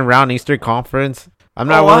 second round Eastern Conference. I'm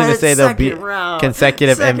not willing to say they'll be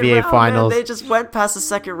consecutive NBA finals. Man. They just went past the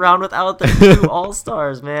second round without their 2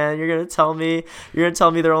 All-Stars, man. You're going to tell me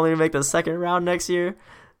they're only going to make the second round next year?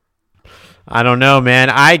 I don't know, man.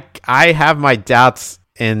 I have my doubts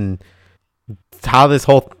in how this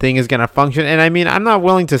whole thing is going to function. And I mean, I'm not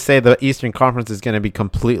willing to say the Eastern Conference is going to be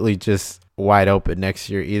completely just wide open next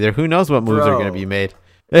year either. Who knows what moves are going to be made?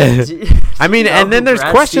 I mean, and then there's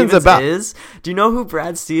questions about. Do you know who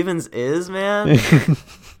Brad Stevens is, man?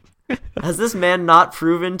 Has this man not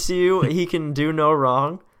proven to you he can do no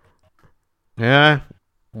wrong? Yeah.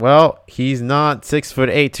 Well, he's not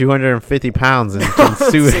 6'8", 250 pounds, and can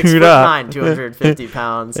suit 6'9", up. 250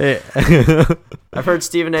 pounds. I've heard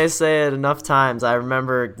Stephen A. say it enough times. I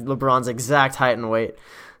remember LeBron's exact height and weight.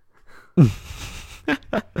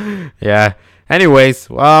 Yeah. Anyways,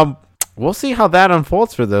 we'll see how that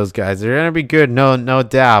unfolds for those guys. They're gonna be good, no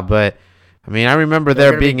doubt. But I mean, I remember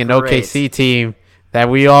there being an OKC team that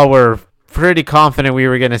we all were pretty confident we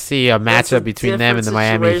were going to see a matchup between them and the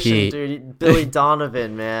Miami Heat. Dude. Billy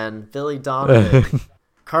Donovan, man. Billy Donovan.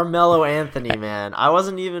 Carmelo Anthony, man. I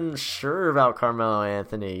wasn't even sure about Carmelo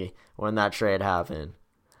Anthony when that trade happened.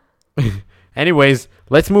 Anyways,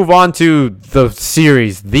 let's move on to the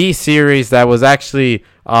series. The series that was actually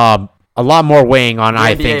a lot more weighing on,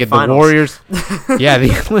 I think. The Warriors. Yeah, the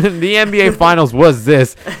NBA Finals was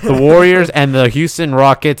this. The Warriors and the Houston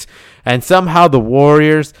Rockets. And somehow the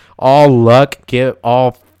Warriors, all luck, get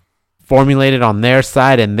all formulated on their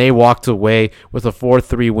side, and they walked away with a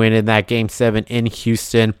 4-3 win in that Game 7 in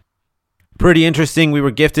Houston. Pretty interesting. We were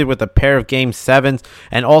gifted with a pair of Game 7s,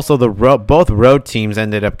 and also both road teams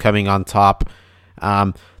ended up coming on top.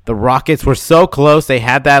 The Rockets were so close. They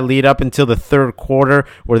had that lead up until the third quarter,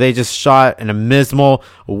 where they just shot an abysmal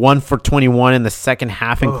 1 for 21 in the second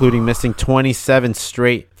half, including missing 27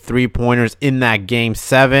 straight three-pointers in that Game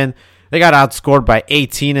 7. They got outscored by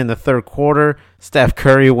 18 in the third quarter. Steph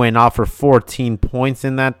Curry went off for 14 points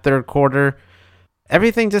in that third quarter.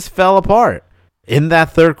 Everything just fell apart in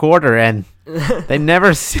that third quarter, and they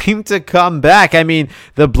never seemed to come back. I mean,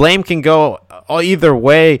 the blame can go either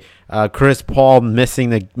way. Chris Paul missing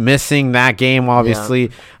that game,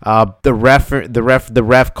 obviously. Yeah. The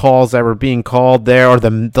ref calls that were being called there, or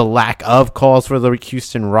the lack of calls for the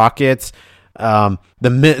Houston Rockets. The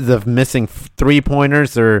missing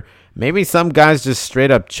 3-pointers, or maybe some guys just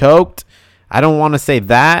straight up choked. I don't want to say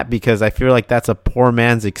that because I feel like that's a poor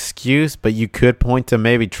man's excuse, but you could point to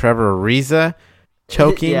maybe Trevor Ariza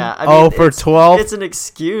choking. Yeah, I mean, for 12. It's an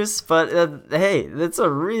excuse, but hey, that's a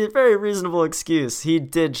very reasonable excuse. He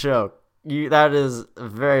did choke. That is a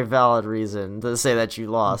very valid reason to say that you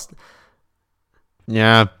lost.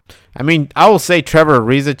 Yeah. I mean, I will say Trevor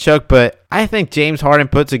Ariza choked, but I think James Harden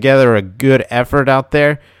put together a good effort out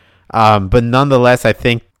there. But nonetheless, I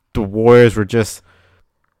think the Warriors were just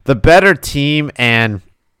the better team, and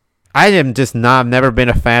I am just I've never been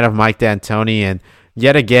a fan of Mike D'Antoni, and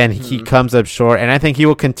yet again, he comes up short, and I think he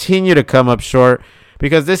will continue to come up short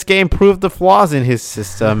because this game proved the flaws in his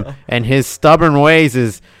system, and his stubborn ways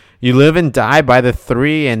is you live and die by the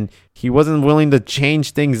three, and he wasn't willing to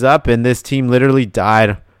change things up, and this team literally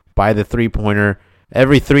died by the three-pointer.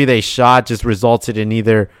 Every three they shot just resulted in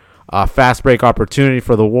either a fast break opportunity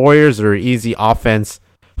for the Warriors or easy offense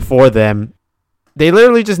for them. They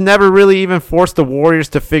literally just never really even forced the Warriors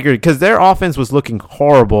to figure, because their offense was looking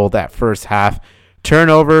horrible that first half.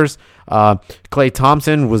 Turnovers. Klay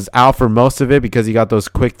Thompson was out for most of it because he got those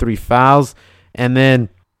quick 3 fouls. And then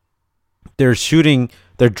their shooting,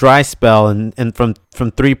 their dry spell and from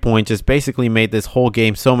 3-point just basically made this whole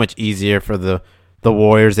game so much easier for the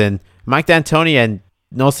Warriors. And Mike D'Antoni had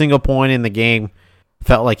no single point in the game.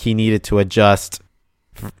 Felt like he needed to adjust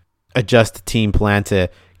the team plan to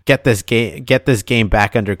get this game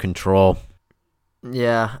back under control.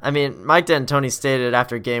 Yeah, I mean, Mike D'Antoni stated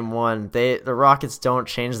after Game 1, the Rockets don't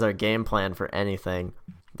change their game plan for anything.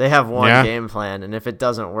 They have one game plan, and if it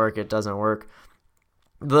doesn't work, it doesn't work.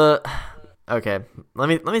 Okay, let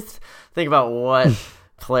me think about what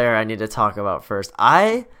player I need to talk about first.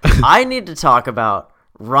 I need to talk about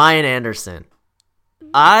Ryan Anderson.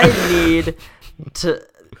 I need to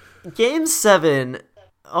Game 7.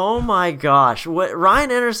 Oh my gosh. What Ryan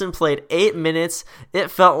Anderson played 8 minutes. It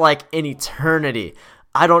felt like an eternity.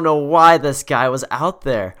 I don't know why this guy was out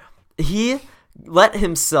there. He let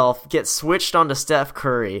himself get switched onto Steph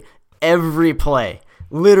Curry every play.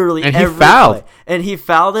 Literally and every he fouled. play. And he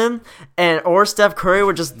fouled him, or Steph Curry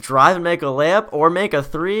would just drive and make a layup or make a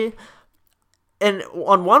 3. And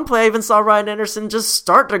on one play, I even saw Ryan Anderson just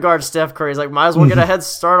start to guard Steph Curry. He's like, might as well get a head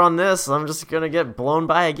start on this. I'm just going to get blown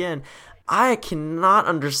by again. I cannot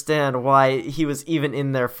understand why he was even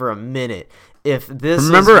in there for a minute if this is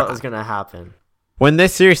what was going to happen. When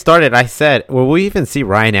this series started, I said, will we even see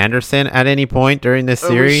Ryan Anderson at any point during this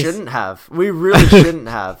series? We shouldn't have. We really shouldn't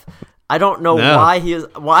have. I don't know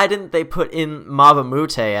why didn't they put in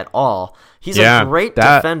Mavamute at all? He's a great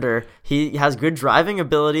defender. He has good driving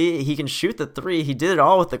ability. He can shoot the 3. He did it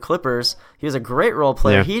all with the Clippers. He was a great role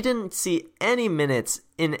player. Yeah. He didn't see any minutes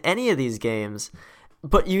in any of these games.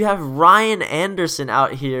 but you have Ryan Anderson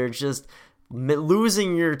out here just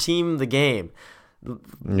losing your team the game.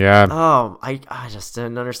 Yeah. Oh, I just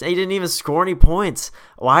didn't understand. He didn't even score any points.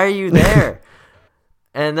 Why are you there?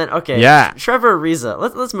 And then, okay, yeah. Trevor Ariza.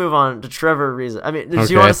 Let's move on to Trevor Ariza. I mean, do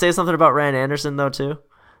you want to say something about Ryan Anderson, though, too?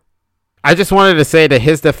 I just wanted to say, to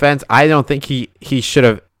his defense, I don't think he should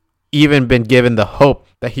have even been given the hope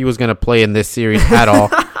that he was going to play in this series at all.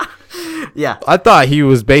 Yeah. I thought he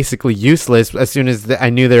was basically useless as soon as I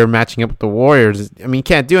knew they were matching up with the Warriors. I mean,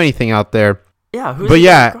 can't do anything out there. Yeah, who's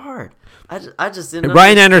the guard? I just didn't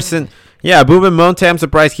Ryan Anderson. Yeah, Boban Monte, I'm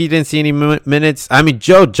surprised he didn't see any minutes. I mean,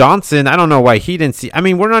 Joe Johnson, I don't know why he didn't see. I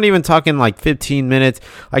mean, we're not even talking like 15 minutes,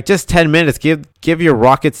 like just 10 minutes. Give your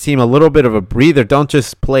Rockets team a little bit of a breather. Don't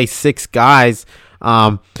just play 6 guys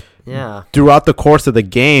throughout the course of the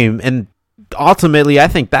game. And ultimately, I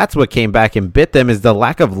think that's what came back and bit them, is the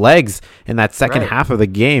lack of legs in that second half of the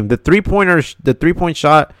game. The three-point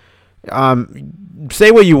shot,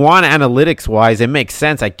 say what you want analytics-wise, it makes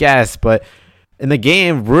sense, I guess, but in the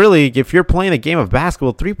game, really, if you're playing a game of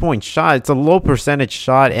basketball, 3-point shot, it's a low percentage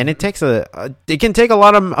shot, and it takes it can take a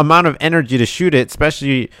lot of amount of energy to shoot it,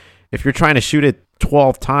 especially if you're trying to shoot it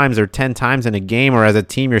 12 times or 10 times in a game, or as a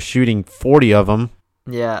team, you're shooting 40 of them.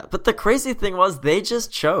 Yeah, but the crazy thing was they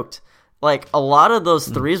just choked. Like, a lot of those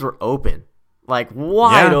threes were open, like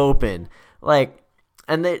wide open, like.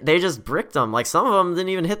 And they just bricked them. Like, some of them didn't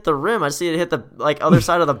even hit the rim. I see it hit the other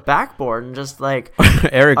side of the backboard, and just like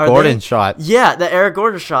Eric Gordon shot. Yeah, the Eric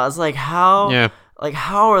Gordon shot. It's like, how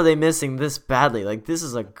are they missing this badly? Like, this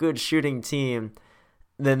is a good shooting team.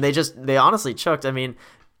 Then they honestly choked. I mean,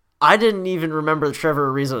 I didn't even remember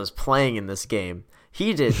Trevor Ariza was playing in this game.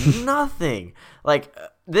 He did nothing. Like,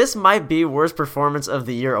 this might be worst performance of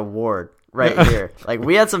the year award right here. Like,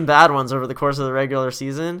 we had some bad ones over the course of the regular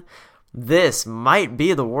season. This might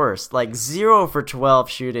be the worst. Like, 0 for 12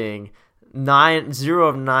 shooting, 0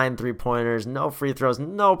 of 9 3-pointers, no free throws,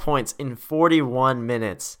 no points in 41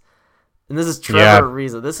 minutes. And this is Trevor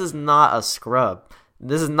Ariza. This is not a scrub.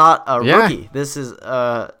 This is not a rookie. This is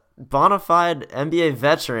a bona fide NBA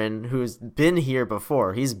veteran who's been here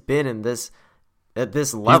before. He's been in this at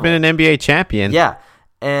this level. He's been an NBA champion. Yeah.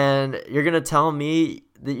 And you're going to tell me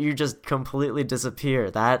that you just completely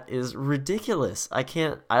disappear. That is ridiculous. I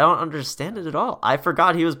don't understand it at all. I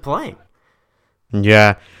forgot he was playing.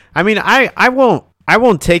 Yeah. I mean, I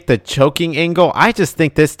won't take the choking angle. I just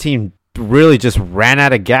think this team really just ran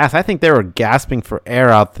out of gas. I think they were gasping for air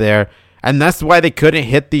out there, and that's why they couldn't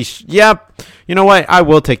hit these. Yep. You know what? I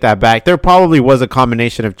will take that back. There probably was a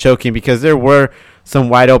combination of choking, because there were some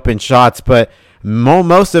wide open shots, but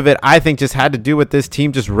most of it, I think, just had to do with this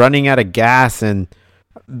team just running out of gas, and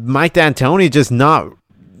Mike D'Antoni just not.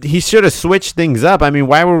 He should have switched things up. I mean,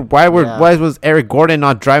 why was Eric Gordon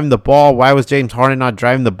not driving the ball? Why was James Harden not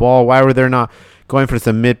driving the ball? Why were they not going for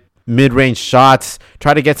some mid-range shots?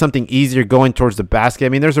 Try to get something easier going towards the basket. I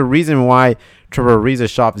mean, there's a reason why Trevor Ariza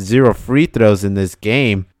shot 0 free throws in this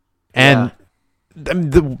game, and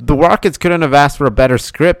the Rockets couldn't have asked for a better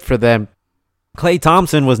script for them. Klay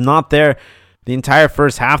Thompson was not there the entire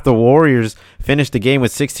first half. The Warriors finished the game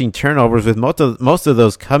with 16 turnovers, with most of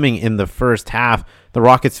those coming in the first half. The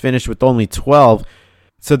Rockets finished with only 12.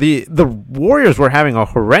 So the Warriors were having a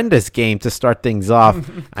horrendous game to start things off.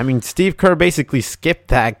 I mean, Steve Kerr basically skipped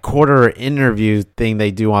that quarter interview thing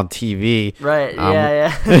they do on TV. Right,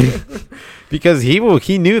 yeah. Because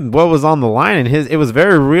he knew what was on the line, and it was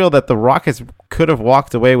very real that the Rockets could have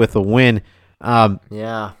walked away with a win. It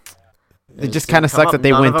just kind of sucks that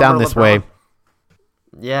they went down this way.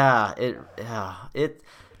 Yeah,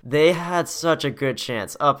 they had such a good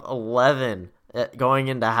chance, up 11 going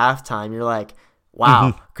into halftime. You're like,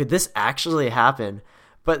 wow, could this actually happen?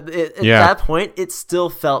 But at that point, it still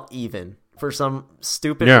felt even for some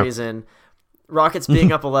stupid reason. Rockets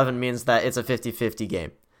being up 11 means that it's a 50-50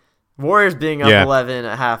 game. Warriors being up 11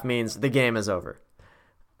 at half means the game is over,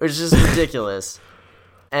 which is just ridiculous.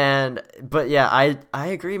 But I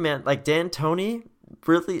agree, man. Like, D'Antoni,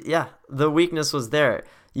 really, the weakness was there.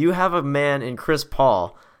 You have a man in Chris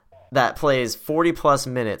Paul that plays 40-plus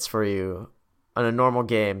minutes for you on a normal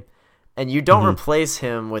game, and you don't replace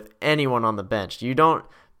him with anyone on the bench. You don't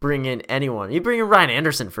bring in anyone. You bring in Ryan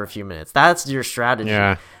Anderson for a few minutes. That's your strategy.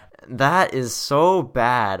 Yeah. That is so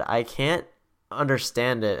bad. I can't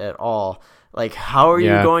understand it at all. Like, how are you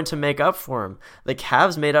going to make up for him? The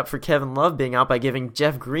Cavs made up for Kevin Love being out by giving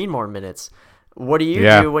Jeff Green more minutes. What do you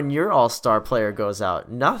do when your all-star player goes out?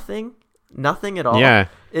 Nothing at all. Yeah.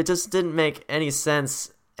 It just didn't make any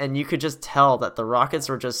sense, and you could just tell that the Rockets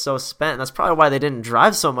were just so spent, and that's probably why they didn't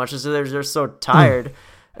drive so much, is they're just so tired.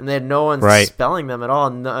 and they had no one Right. spelling them at all.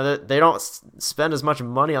 No, they don't spend as much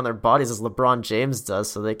money on their bodies as LeBron James does,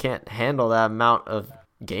 so they can't handle that amount of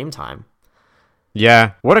game time.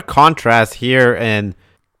 Yeah, what a contrast here. And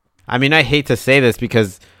I mean, I hate to say this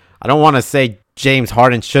because I don't want to say James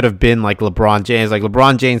Harden should have been like LeBron James. Like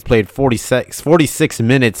LeBron James played 46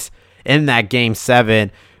 minutes in that game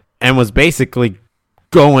 7 and was basically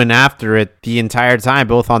going after it the entire time,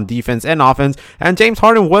 both on defense and offense. And James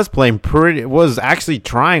Harden was actually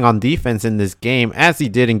trying on defense in this game, as he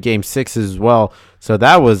did in game 6 as well. So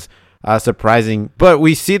that was surprising. But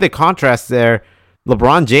we see the contrast there.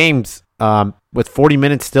 LeBron James, with 40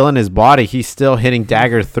 minutes still in his body, he's still hitting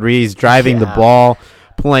dagger threes, driving the ball,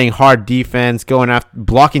 playing hard defense, going after,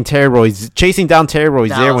 blocking Terry Rozier, chasing down Terry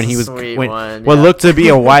Rozier when he was what looked to be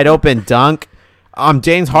a wide open dunk.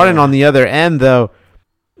 James Harden on the other end though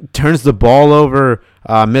turns the ball over,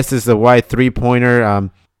 misses the wide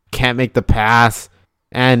 3-pointer, can't make the pass,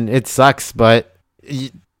 and it sucks. But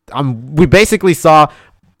we basically saw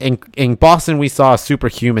in Boston, we saw a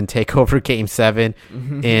superhuman take over Game 7.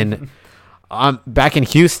 In back in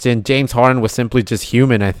Houston, James Harden was simply just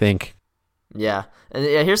human, I think. Yeah. And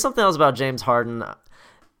here's something else about James Harden.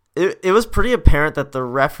 It was pretty apparent that the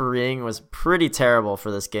refereeing was pretty terrible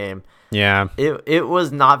for this game. Yeah. It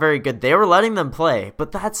was not very good. They were letting them play,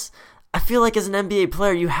 but I feel like as an NBA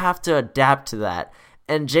player, you have to adapt to that.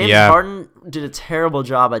 And James Harden did a terrible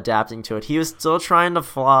job adapting to it. He was still trying to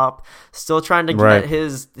flop, still trying to get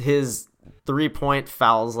his 3-point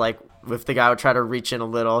fouls. Like if the guy would try to reach in a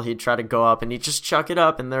little, he'd try to go up and he'd just chuck it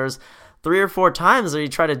up. And there's 3 or 4 times where he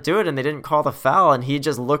tried to do it and they didn't call the foul, and he'd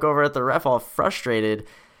just look over at the ref all frustrated.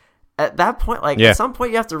 At that point, at some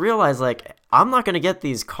point you have to realize, I'm not going to get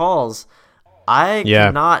these calls. I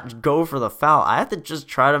cannot go for the foul. I have to just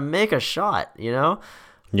try to make a shot, Yeah.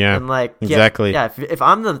 And exactly. Yeah. If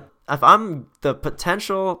I'm the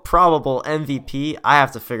potential probable MVP, I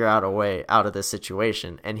have to figure out a way out of this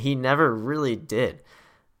situation. And he never really did.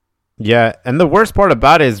 Yeah, and the worst part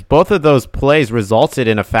about it is both of those plays resulted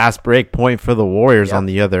in a fast break point for the Warriors on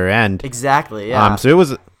the other end. Exactly, yeah. So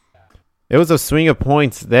it was a swing of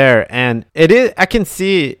points there, and I can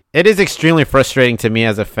see it is extremely frustrating to me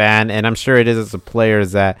as a fan, and I'm sure it is as a player,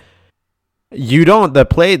 is that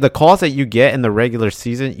the calls that you get in the regular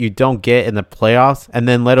season, you don't get in the playoffs, and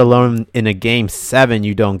then let alone in a game 7,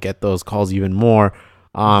 you don't get those calls even more.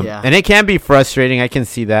 And it can be frustrating, I can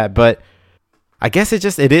see that, but I guess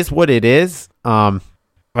it is what it is. I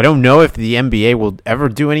don't know if the NBA will ever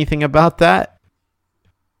do anything about that.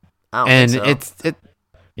 I don't think so.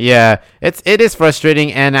 It is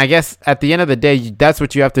frustrating, and I guess at the end of the day, that's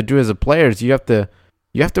what you have to do as a player. Is you have to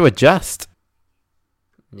adjust.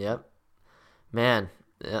 Yep, man.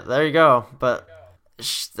 Yeah, there you go. But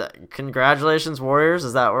congratulations, Warriors.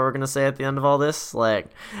 Is that what we're gonna say at the end of all this?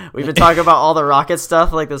 We've been talking about all the Rocket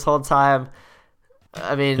stuff this whole time.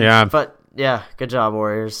 I mean, but. Yeah, good job,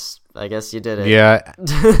 Warriors. I guess you did it. Yeah.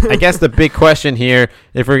 I guess the big question here,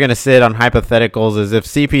 if we're going to sit on hypotheticals, is if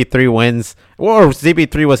CP3 wins, or if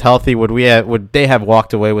CP3 was healthy, would they have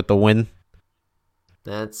walked away with the win?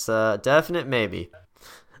 That's a definite maybe.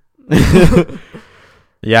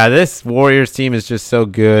 Yeah, this Warriors team is just so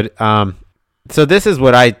good. So this is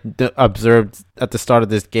what I observed at the start of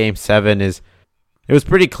this Game 7 is it was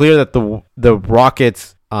pretty clear that the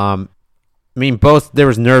Rockets... there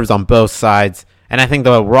was nerves on both sides, and I think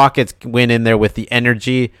the Rockets went in there with the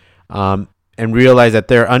energy and realized that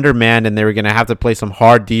they're undermanned and they were going to have to play some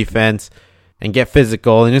hard defense and get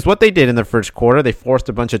physical, and it's what they did in the first quarter. They forced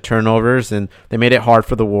a bunch of turnovers, and they made it hard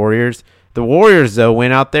for the Warriors. The Warriors, though,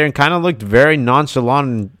 went out there and kind of looked very nonchalant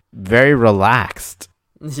and very relaxed,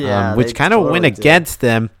 which kind of went against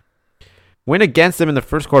them. Went against them in the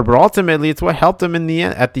first quarter, but ultimately it's what helped them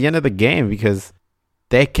at the end of the game because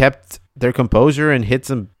they kept their composure and hit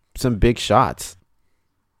some big shots.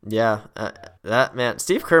 Yeah,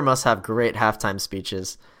 Steve Kerr must have great halftime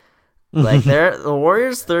speeches. The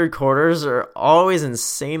Warriors' third quarters are always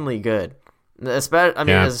insanely good.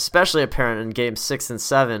 Especially apparent in Game 6 and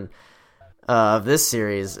 7 of this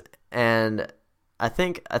series. And I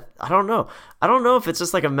think I don't know if it's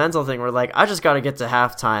just a mental thing where I just got to get to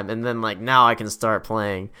halftime and then now I can start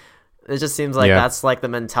playing. It just seems that's the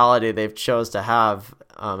mentality they've chose to have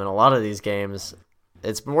in a lot of these games.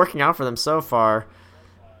 It's been working out for them so far.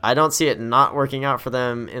 I don't see it not working out for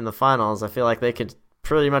them in the finals. I feel like they could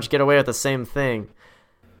pretty much get away with the same thing.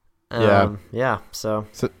 So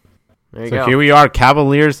there you go. Here we are,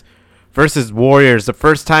 Cavaliers versus Warriors. The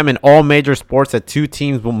first time in all major sports that two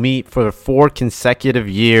teams will meet for 4 consecutive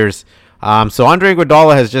years. So Andre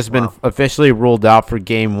Iguodala has just been officially ruled out for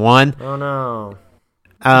Game 1. Oh, no.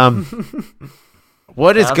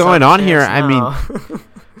 what is Cavs going have a on here? chance I mean, now.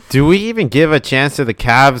 do we even give a chance to the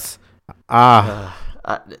Cavs? I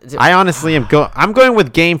honestly I'm going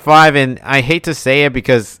with Game 5, and I hate to say it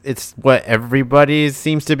because it's what everybody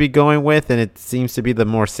seems to be going with, and it seems to be the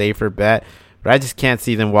more safer bet. But I just can't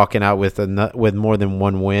see them walking out with more than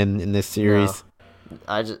one win in this series.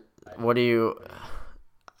 No.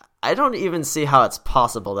 I don't even see how it's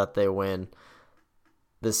possible that they win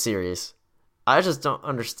this series. I just don't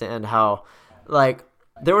understand how, like,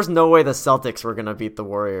 there was no way the Celtics were going to beat the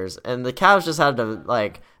Warriors, and the Cavs just had to,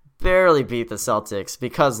 like, barely beat the Celtics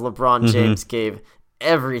because LeBron James gave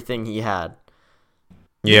everything he had.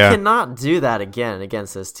 Yeah. You cannot do that again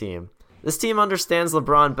against this team. This team understands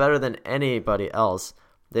LeBron better than anybody else.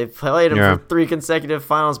 They've played him for 3 consecutive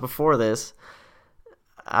finals before this.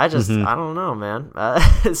 I don't know, man.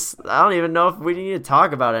 I don't even know if we need to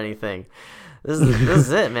talk about anything. This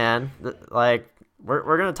is it, man. Like,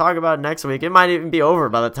 we're going to talk about it next week. It might even be over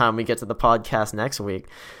by the time we get to the podcast next week.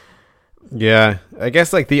 Yeah, I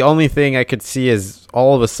guess like the only thing I could see is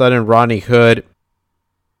all of a sudden Rodney Hood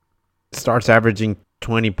starts averaging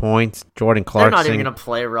 20 points. Jordan Clarkson, they're not even going to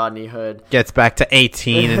play Rodney Hood. Gets back to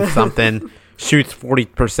 18 and something. Shoots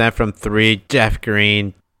 40% from 3. Jeff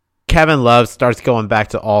Green. Kevin Love starts going back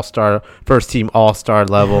to all-star, first-team all-star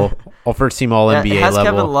level, or first-team all-NBA Has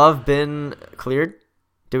level. Kevin Love been cleared?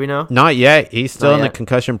 Do we know? Not yet. He's still in the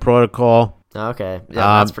concussion protocol. Okay.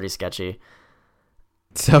 Yeah, that's pretty sketchy.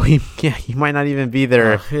 So he might not even be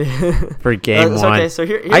there for game 1. Okay, so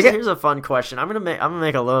here's a fun question. I'm gonna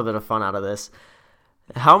make a little bit of fun out of this.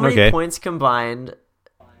 How many points combined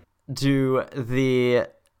do the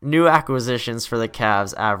new acquisitions for the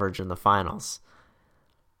Cavs average in the finals?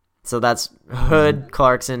 So that's Hood,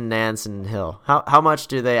 Clarkson, Nance, and Hill. How much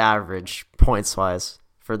do they average points wise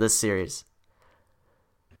for this series?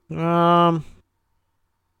 I'll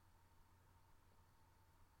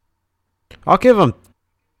give them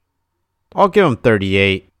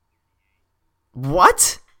 38.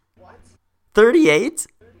 What? 38?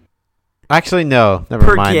 Actually, no.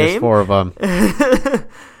 Never mind. Game? There's 4 of them.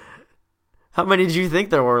 How many did you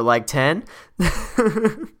think there were? Like 10?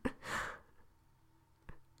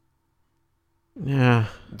 Yeah.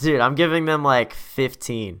 Dude, I'm giving them like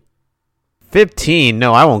 15. 15?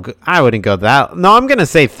 No, I won't. I wouldn't go that. No, I'm gonna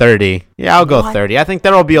say 30. Yeah, I'll go 30. I think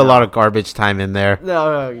there will be a lot of garbage time in there.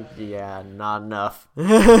 No, yeah, not enough.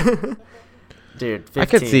 Dude,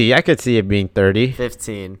 15. I could see it being 30.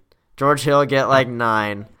 15. George Hill get like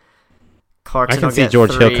 9. Clarkson I can see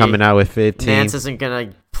George 3. Hill coming out with 15. Nance isn't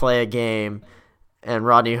gonna play a game, and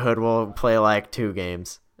Rodney Hood will play like 2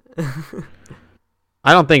 games.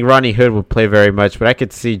 I don't think Rodney Hood would play very much, but I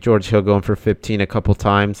could see George Hill going for 15 a couple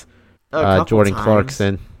times. Jordan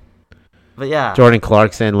Clarkson. But yeah. Jordan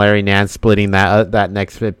Clarkson, Larry Nance splitting that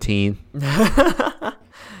next 15. I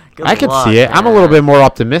could see it. Man. I'm a little bit more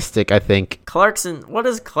optimistic, I think. Clarkson, what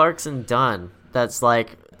has Clarkson done that's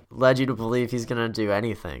like led you to believe he's going to do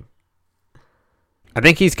anything? I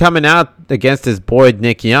think he's coming out against his boy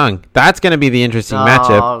Nick Young. That's going to be the interesting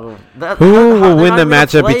matchup. Who will win the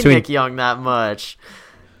matchup between Nick Young that much?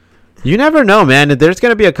 You never know, man. There's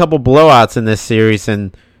going to be a couple blowouts in this series,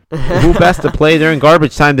 and who best to play during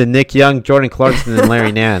garbage time than Nick Young, Jordan Clarkson, and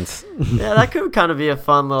Larry Nance? Yeah, that could kind of be a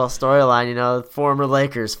fun little storyline, you know, former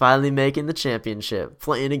Lakers finally making the championship,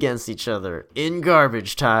 playing against each other in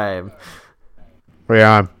garbage time.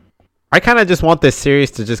 Yeah. I kind of just want this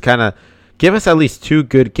series to just kind of give us at least 2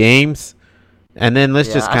 good games, and then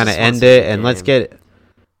let's just kind of end it, and let's get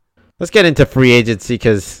into free agency,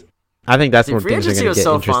 because I think that's where things are going to get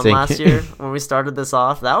interesting. Free agency was so fun last year when we started this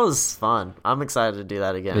off. That was fun. I'm excited to do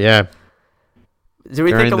that again. Yeah. Do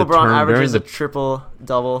we think LeBron averages a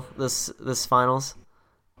triple-double this finals?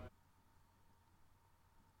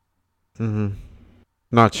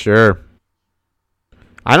 Not sure.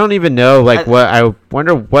 I don't even know, I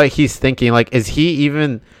wonder what he's thinking. Like, is he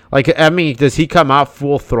even, does he come out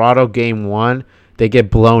full throttle game 1? They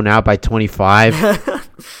get blown out by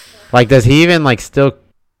 25? Does he even, still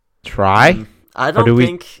try? I don't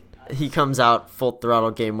think he comes out full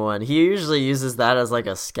throttle game 1. He usually uses that as,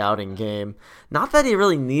 a scouting game. Not that he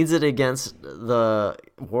really needs it against the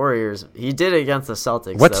Warriors. He did it against the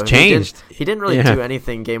Celtics. What's changed? He didn't really do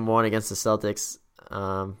anything game 1 against the Celtics.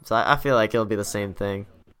 So I feel like it'll be the same thing.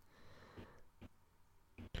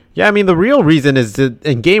 Yeah, the real reason is that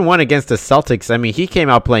in game 1 against the Celtics, he came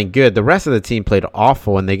out playing good. The rest of the team played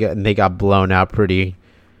awful, and they got blown out pretty.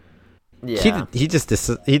 Yeah. He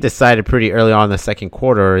decided pretty early on in the second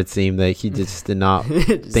quarter, it seemed, that he just did not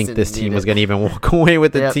think this team was going to even walk away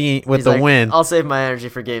with the win. I'll save my energy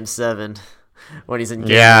for game 7 when he's in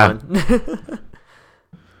game 1.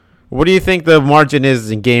 What do you think the margin is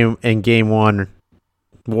in game one?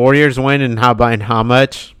 Warriors win, and how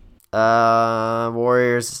much?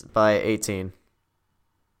 Warriors by 18.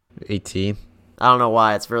 18. I don't know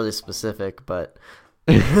why it's really specific, but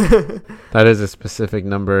That is a specific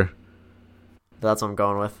number. that's what I'm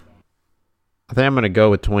going with. I think I'm gonna go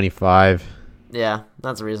with 25. Yeah,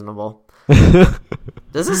 that's reasonable.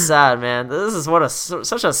 This is sad, man. This is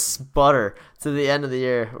such a sputter to the end of the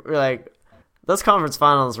year. We're like, those conference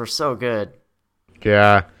finals were so good.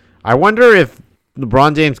 Yeah, I wonder if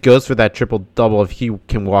LeBron James goes for that triple double, if he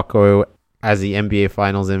can walk away as the NBA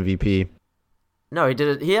Finals MVP. No, he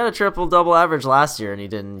did it. He had a triple double average last year, and he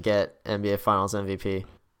didn't get NBA Finals MVP.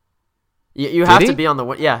 You have to be on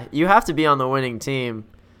the you have to be on the winning team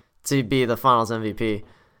to be the Finals MVP.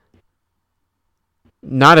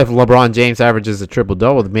 Not if LeBron James averages a triple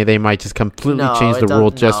double. They might just completely change the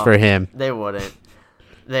rule just for him. They wouldn't.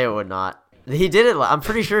 They would not. He did it. I'm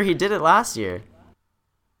pretty sure he did it last year.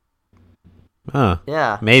 Huh.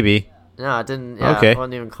 Yeah. Maybe. No, it didn't. Yeah, okay. It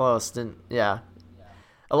wasn't even close. Didn't. Yeah.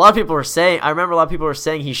 A lot of people were saying. I remember a lot of people were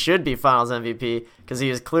saying he should be Finals MVP because he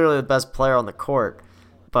is clearly the best player on the court.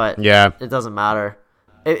 But yeah, it doesn't matter.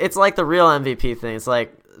 It's like the real MVP thing. It's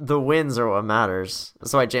like the wins are what matters.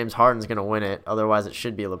 That's why James Harden's going to win it. Otherwise, it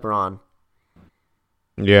should be LeBron.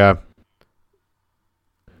 Yeah.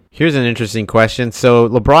 Here's an interesting question. So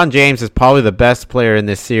LeBron James is probably the best player in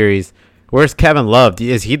this series. Where's Kevin Love?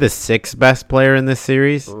 Is he the sixth best player in this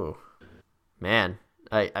series? Ooh, man,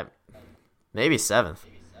 I maybe seventh.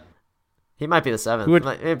 He might be the seventh.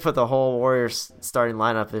 Maybe put the whole Warriors starting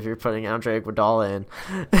lineup if you're putting Andre Iguodala in.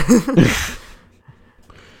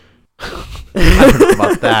 I don't know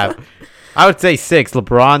about that. I would say six.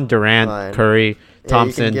 LeBron, Durant, Fine. Curry,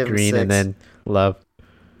 Thompson, Green, and then Love.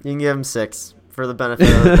 You can give him 6 for the benefit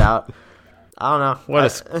of the doubt. I don't know. What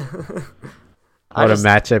a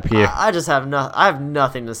matchup here. I just have I have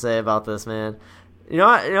nothing to say about this, man. You know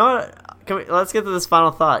what? Let's get to this final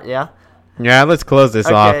thought, yeah? Yeah, let's close this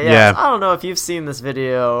off. Yeah. I don't know if you've seen this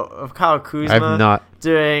video of Kyle Kuzma I've not.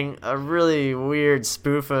 doing a really weird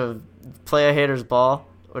spoof of Play a Hater's Ball,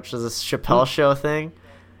 which is a Chappelle Show thing.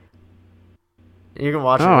 You can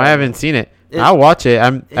watch it. Oh, I haven't seen it. I'll watch it.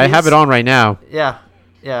 I have it on right now. Yeah.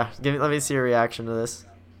 Let me see your reaction to this.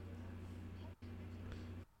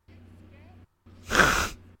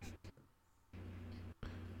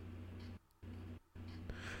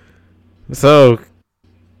 So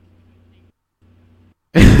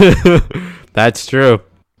that's true.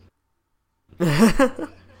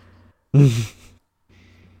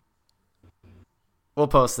 We'll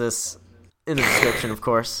post this in the description, of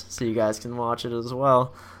course, so you guys can watch it as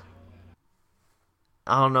well.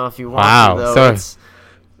 I don't know if you want to, though.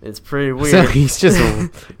 It's pretty weird. So he's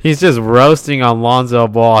just roasting on Lonzo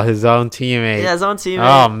Ball, his own teammate. Yeah, his own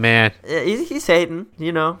teammate. Oh man, yeah, he's hating.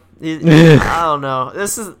 You know, I don't know.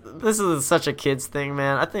 This is such a kids thing,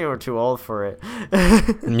 man. I think we're too old for it.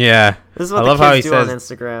 Yeah, this is what the kids do on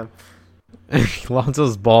Instagram.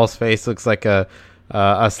 Lonzo's Ball's face looks like a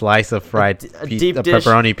slice of fried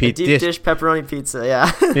pepperoni pizza. Deep dish pepperoni pizza.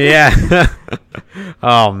 Yeah. Yeah.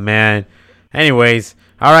 Oh man. Anyways,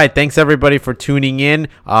 all right. Thanks everybody for tuning in.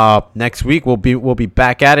 Next week we'll be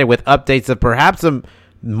back at it with updates of perhaps some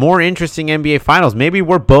more interesting NBA Finals. Maybe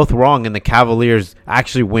we're both wrong and the Cavaliers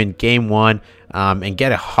actually win Game 1 and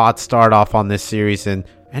get a hot start off on this series, and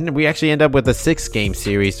we actually end up with a 6-game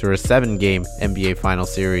series or a 7-game NBA Final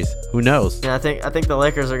series. Who knows? Yeah, I think the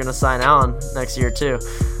Lakers are gonna sign Allen next year too.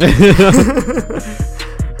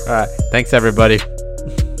 All right. Thanks everybody.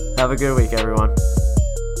 Have a good week, everyone.